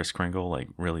Santa, Kris Kringle, like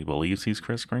really believes he's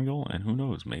Kris Kringle, and who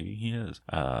knows, maybe he is.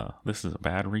 This is a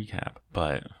bad recap,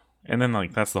 but and then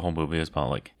like that's the whole movie, is about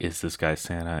like, is this guy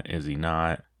Santa, is he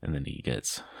not? And then he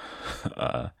gets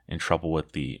in trouble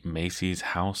with the Macy's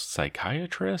house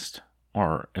psychiatrist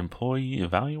or employee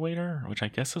evaluator, which I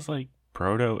guess is like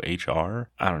proto HR.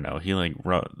 I don't know. He like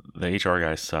the HR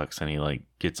guy sucks, and he like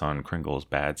gets on Kringle's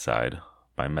bad side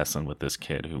by messing with this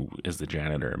kid who is the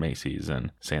janitor at Macy's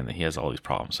and saying that he has all these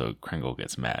problems. So Kringle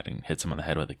gets mad and hits him on the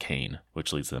head with a cane,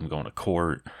 which leads to them going to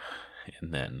court.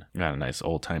 And then we got a nice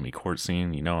old-timey court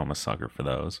scene. You know I'm a sucker for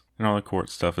those. And all the court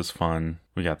stuff is fun.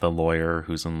 We got the lawyer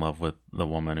who's in love with the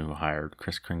woman who hired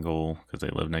Kris Kringle because they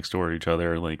live next door to each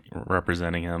other, like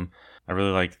representing him. I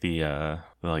really like the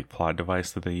like plot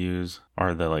device that they use,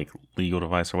 or the like legal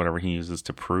device or whatever he uses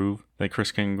to prove that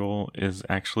Kris Kringle is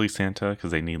actually Santa,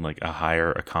 because they need like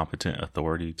a competent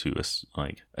authority to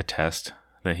like attest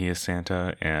that he is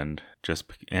Santa. And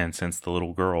since the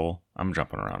little girl, I'm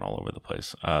jumping around all over the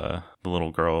place, the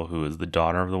little girl who is the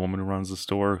daughter of the woman who runs the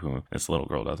store, who this little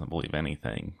girl doesn't believe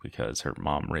anything because her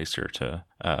mom raised her to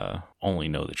only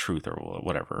know the truth or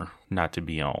whatever, not to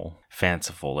be all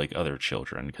fanciful like other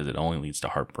children, because it only leads to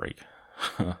heartbreak.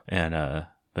 And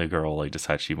the girl like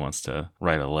decides she wants to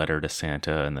write a letter to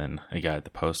Santa, and then a guy at the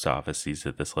post office sees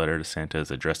that this letter to Santa is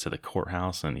addressed to the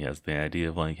courthouse, and he has the idea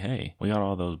of like, hey, we got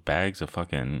all those bags of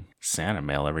fucking Santa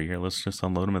mail every year, let's just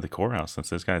unload them at the courthouse. Since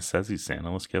this guy says he's Santa,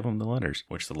 let's give him the letters,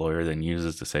 which the lawyer then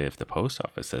uses to say if the post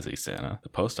office says he's Santa, the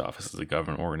post office is a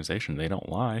government organization, they don't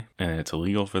lie, and it's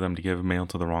illegal for them to give mail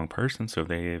to the wrong person. So if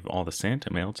they gave all the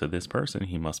Santa mail to this person,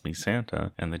 he must be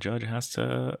Santa, and the judge has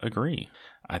to agree.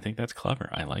 I think that's clever.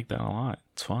 I like that a lot.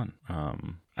 It's fun.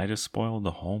 I just spoiled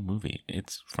the whole movie.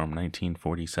 It's from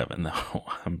 1947, though.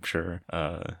 I'm sure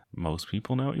most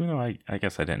people know, even though I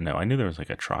guess I didn't know. I knew there was like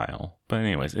a trial. But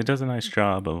anyways, it does a nice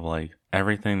job of like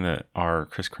everything that our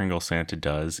Kris Kringle Santa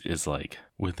does is like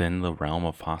within the realm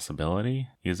of possibility.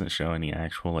 He doesn't show any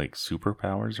actual like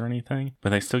superpowers or anything,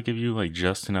 but they still give you like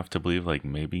just enough to believe like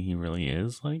maybe he really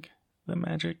is like the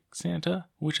magic Santa,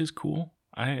 which is cool.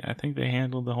 I think they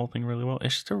handled the whole thing really well.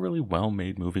 It's just a really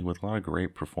well-made movie with a lot of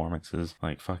great performances.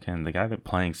 Like fucking the guy that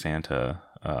playing Santa,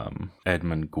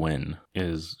 Edmund Gwynn,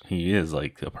 is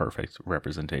like a perfect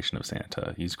representation of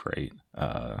Santa. He's great.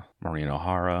 Maureen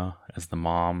O'Hara as the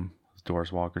mom,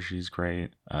 Doris Walker, she's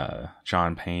great.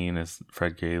 John Payne as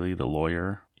Fred Gailey, the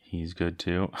lawyer. He's good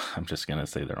too. I'm just gonna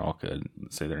say they're all good.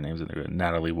 Say their names and they're good.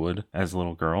 Natalie Wood as the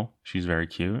little girl. She's very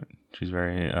cute. She's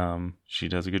very she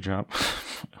does a good job.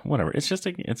 Whatever. It's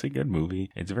a good movie.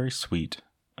 It's very sweet.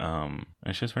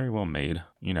 It's just very well made.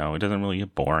 You know, it doesn't really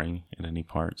get boring in any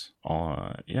parts.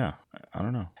 Yeah, I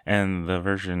don't know. And the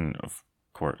version of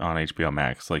course on HBO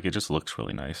Max, like it just looks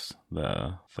really nice.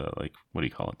 The like, what do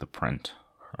you call it? The print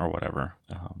or whatever.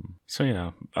 So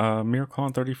yeah, Miracle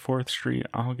on 34th Street,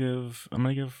 I'm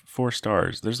gonna give 4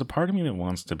 stars. There's a part of me that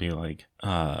wants to be like,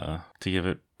 to give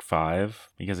it 5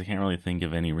 because I can't really think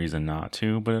of any reason not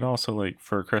to, but it also, like,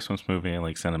 for a Christmas movie,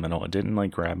 like, sentimental, it didn't,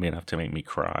 like, grab me enough to make me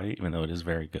cry, even though it is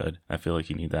very good. I feel like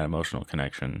you need that emotional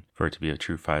connection for it to be a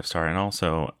true 5-star. And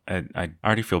also, I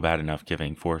already feel bad enough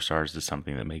giving 4 stars to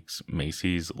something that makes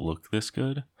Macy's look this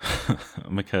good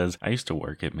because I used to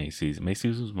work at Macy's.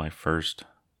 Macy's was my first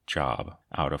job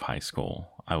out of high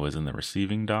school. I was in the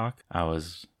receiving dock.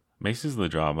 Macy's the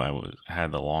job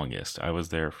had the longest. I was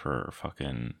there for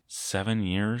fucking 7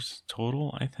 years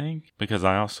total, I think. Because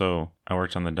I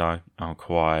worked on the dock on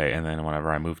Kauai, and then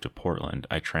whenever I moved to Portland,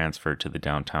 I transferred to the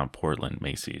downtown Portland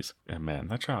Macy's. And man,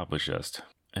 that job was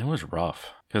it was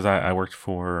rough. Because I worked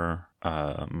for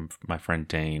my friend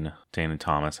Dane and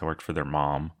Thomas. I worked for their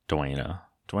mom, Dwayna.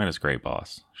 Dwayna's a great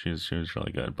boss. She was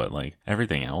really good, but like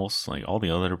everything else, like all the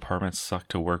other departments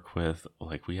sucked to work with.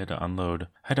 Like we had to unload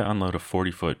a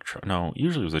 40-foot truck. No,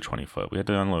 usually it was a 20-foot. We had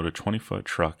to unload a 20-foot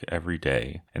truck every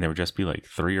day, and there would just be like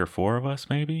 3 or 4 of us,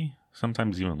 maybe,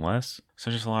 sometimes even less.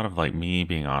 So just a lot of like me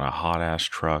being on a hot ass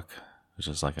truck. It was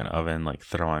just like an oven, like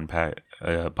throwing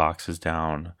boxes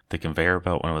down the conveyor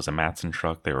belt. When it was a Matson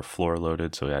truck, they were floor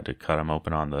loaded, so we had to cut them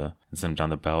open and send them down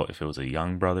the belt. If it was a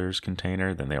Young Brothers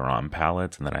container, then they were on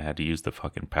pallets, and then I had to use the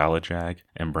fucking pallet jack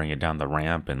and bring it down the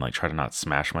ramp and like try to not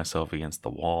smash myself against the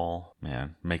wall.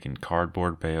 Man, making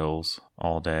cardboard bales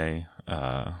all day,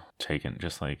 taking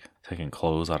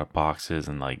clothes out of boxes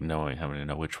and like having to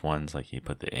know which ones like you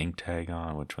put the ink tag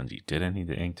on, which ones you didn't need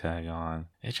the ink tag on.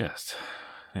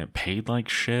 It paid like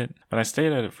shit, but I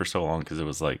stayed at it for so long because it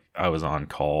was like I was on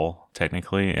call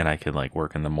technically, and I could like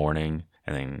work in the morning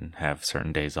and then have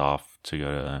certain days off to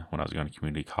go to when I was going to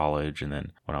community college, and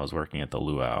then when I was working at the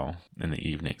luau in the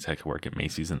evenings, I could work at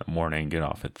Macy's in the morning, get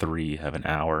off at 3, have an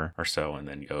hour or so, and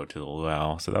then go to the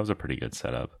luau. So that was a pretty good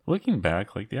setup. Looking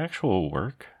back, like the actual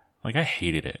work, like I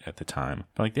hated it at the time,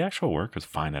 but like the actual work was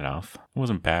fine enough. It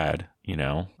wasn't bad, it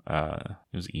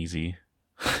was easy.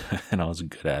 And I was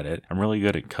good at it. I'm really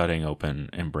good at cutting open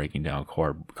and breaking down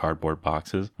cardboard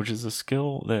boxes, which is a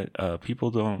skill that people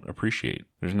don't appreciate.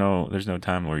 There's no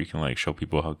time where you can like show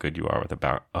people how good you are with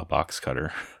a box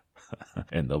cutter,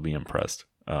 and they'll be impressed.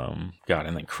 And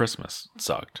then Christmas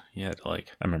sucked. I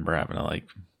remember having to like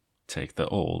take the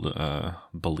old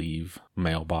Believe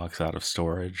mailbox out of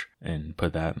storage and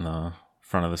put that in the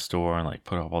front of the store and like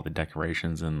put up all the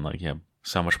decorations and like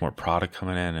so much more product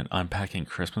coming in, and unpacking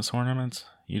Christmas ornaments.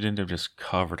 You'd end up just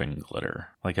covered in glitter.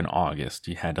 Like in August,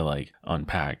 you had to like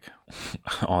unpack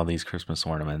all these Christmas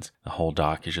ornaments. The whole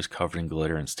dock is just covered in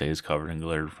glitter and stays covered in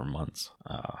glitter for months.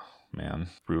 Man,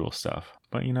 brutal stuff.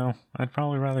 But I'd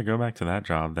probably rather go back to that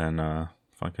job than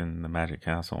fucking the Magic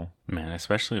Castle. Man,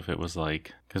 especially if it was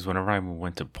like, because whenever I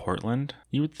went to Portland,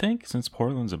 you would think since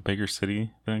Portland's a bigger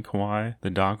city than Kauai,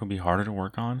 the dock would be harder to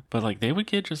work on. But like they would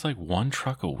get just like 1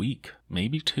 truck a week,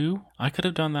 maybe 2. I could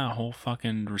have done that whole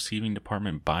fucking receiving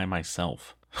department by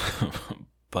myself.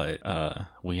 But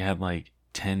we had like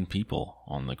 10 people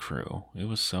on the crew. It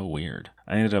was so weird.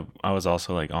 I was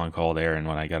also like on call there, and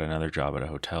when I got another job at a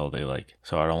hotel,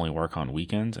 so I'd only work on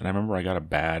weekends. And I remember I got a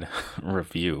bad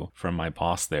review from my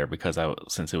boss there because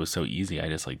since it was so easy, I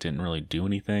just like didn't really do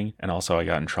anything. And also I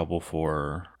got in trouble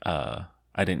for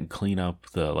I didn't clean up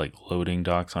the like loading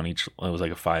docks on each. It was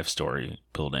like a 5-story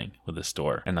building with a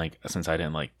store, and like since I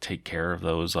didn't like take care of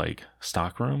those like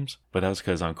stock rooms, but that was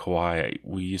because on Kauai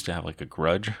we used to have like a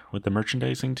grudge with the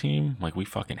merchandising team. Like we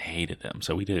fucking hated them,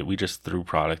 so we just threw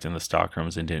product in the stock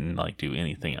rooms and didn't like do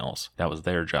anything else. That was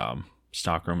their job.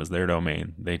 Stockroom is their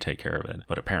domain. They take care of it.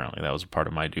 But apparently that was part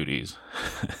of my duties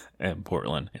in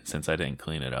Portland. And since I didn't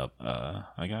clean it up,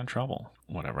 I got in trouble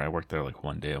whenever I worked there like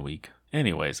 1 day a week.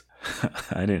 Anyways,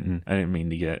 I didn't mean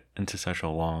to get into such a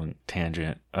long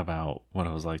tangent about what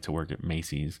it was like to work at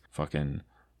Macy's fucking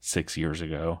 6 years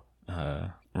ago.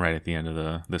 Right at the end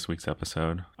of this week's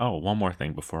episode. Oh, one more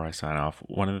thing before I sign off.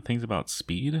 One of the things about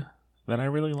Speed that I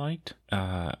really liked,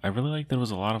 there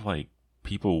was a lot of like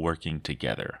people working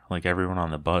together, like everyone on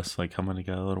the bus like coming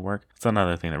together to work. It's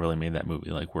another thing that really made that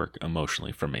movie like work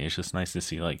emotionally for me. It's just nice to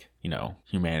see like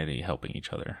humanity helping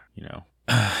each other.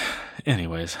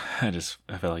 Anyways, I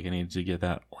felt like I needed to get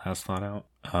that last thought out.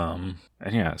 And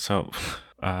yeah, so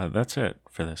that's it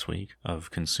for this week of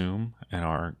Consume and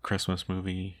our Christmas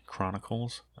movie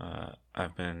chronicles.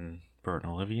 I've been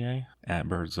Burton Olivier at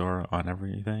Birdzora on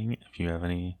everything. If you have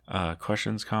any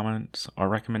questions, comments, or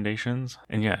recommendations,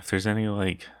 and yeah, if there's any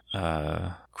like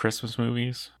Christmas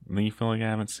movies that you feel like I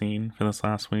haven't seen for this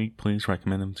last week, please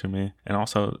recommend them to me. And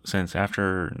also, since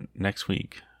after next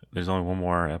week there's only one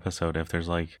more episode, if there's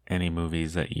like any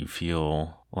movies that you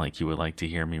feel like you would like to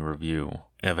hear me review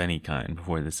of any kind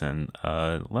before this end,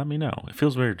 let me know. It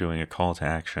feels weird doing a call to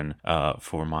action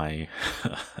for my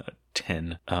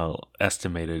 10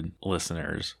 estimated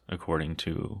listeners according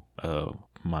to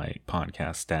my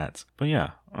podcast stats. But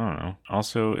yeah, I don't know.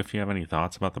 Also, if you have any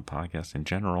thoughts about the podcast in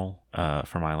general,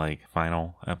 for my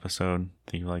final episode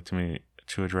that you'd like to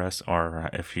address, or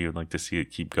if you'd like to see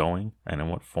it keep going and in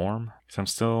what form, because I'm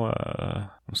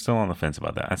still on the fence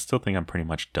about that. I still think I'm pretty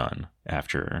much done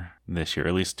after this year,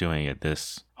 at least doing it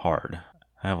this hard.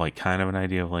 I have kind of an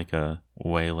idea of a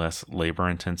way less labor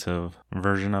intensive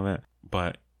version of it,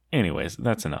 but anyways,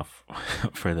 that's enough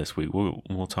for this week.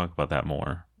 We'll talk about that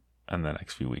more in the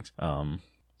next few weeks.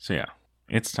 So yeah,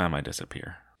 it's time I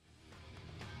disappear.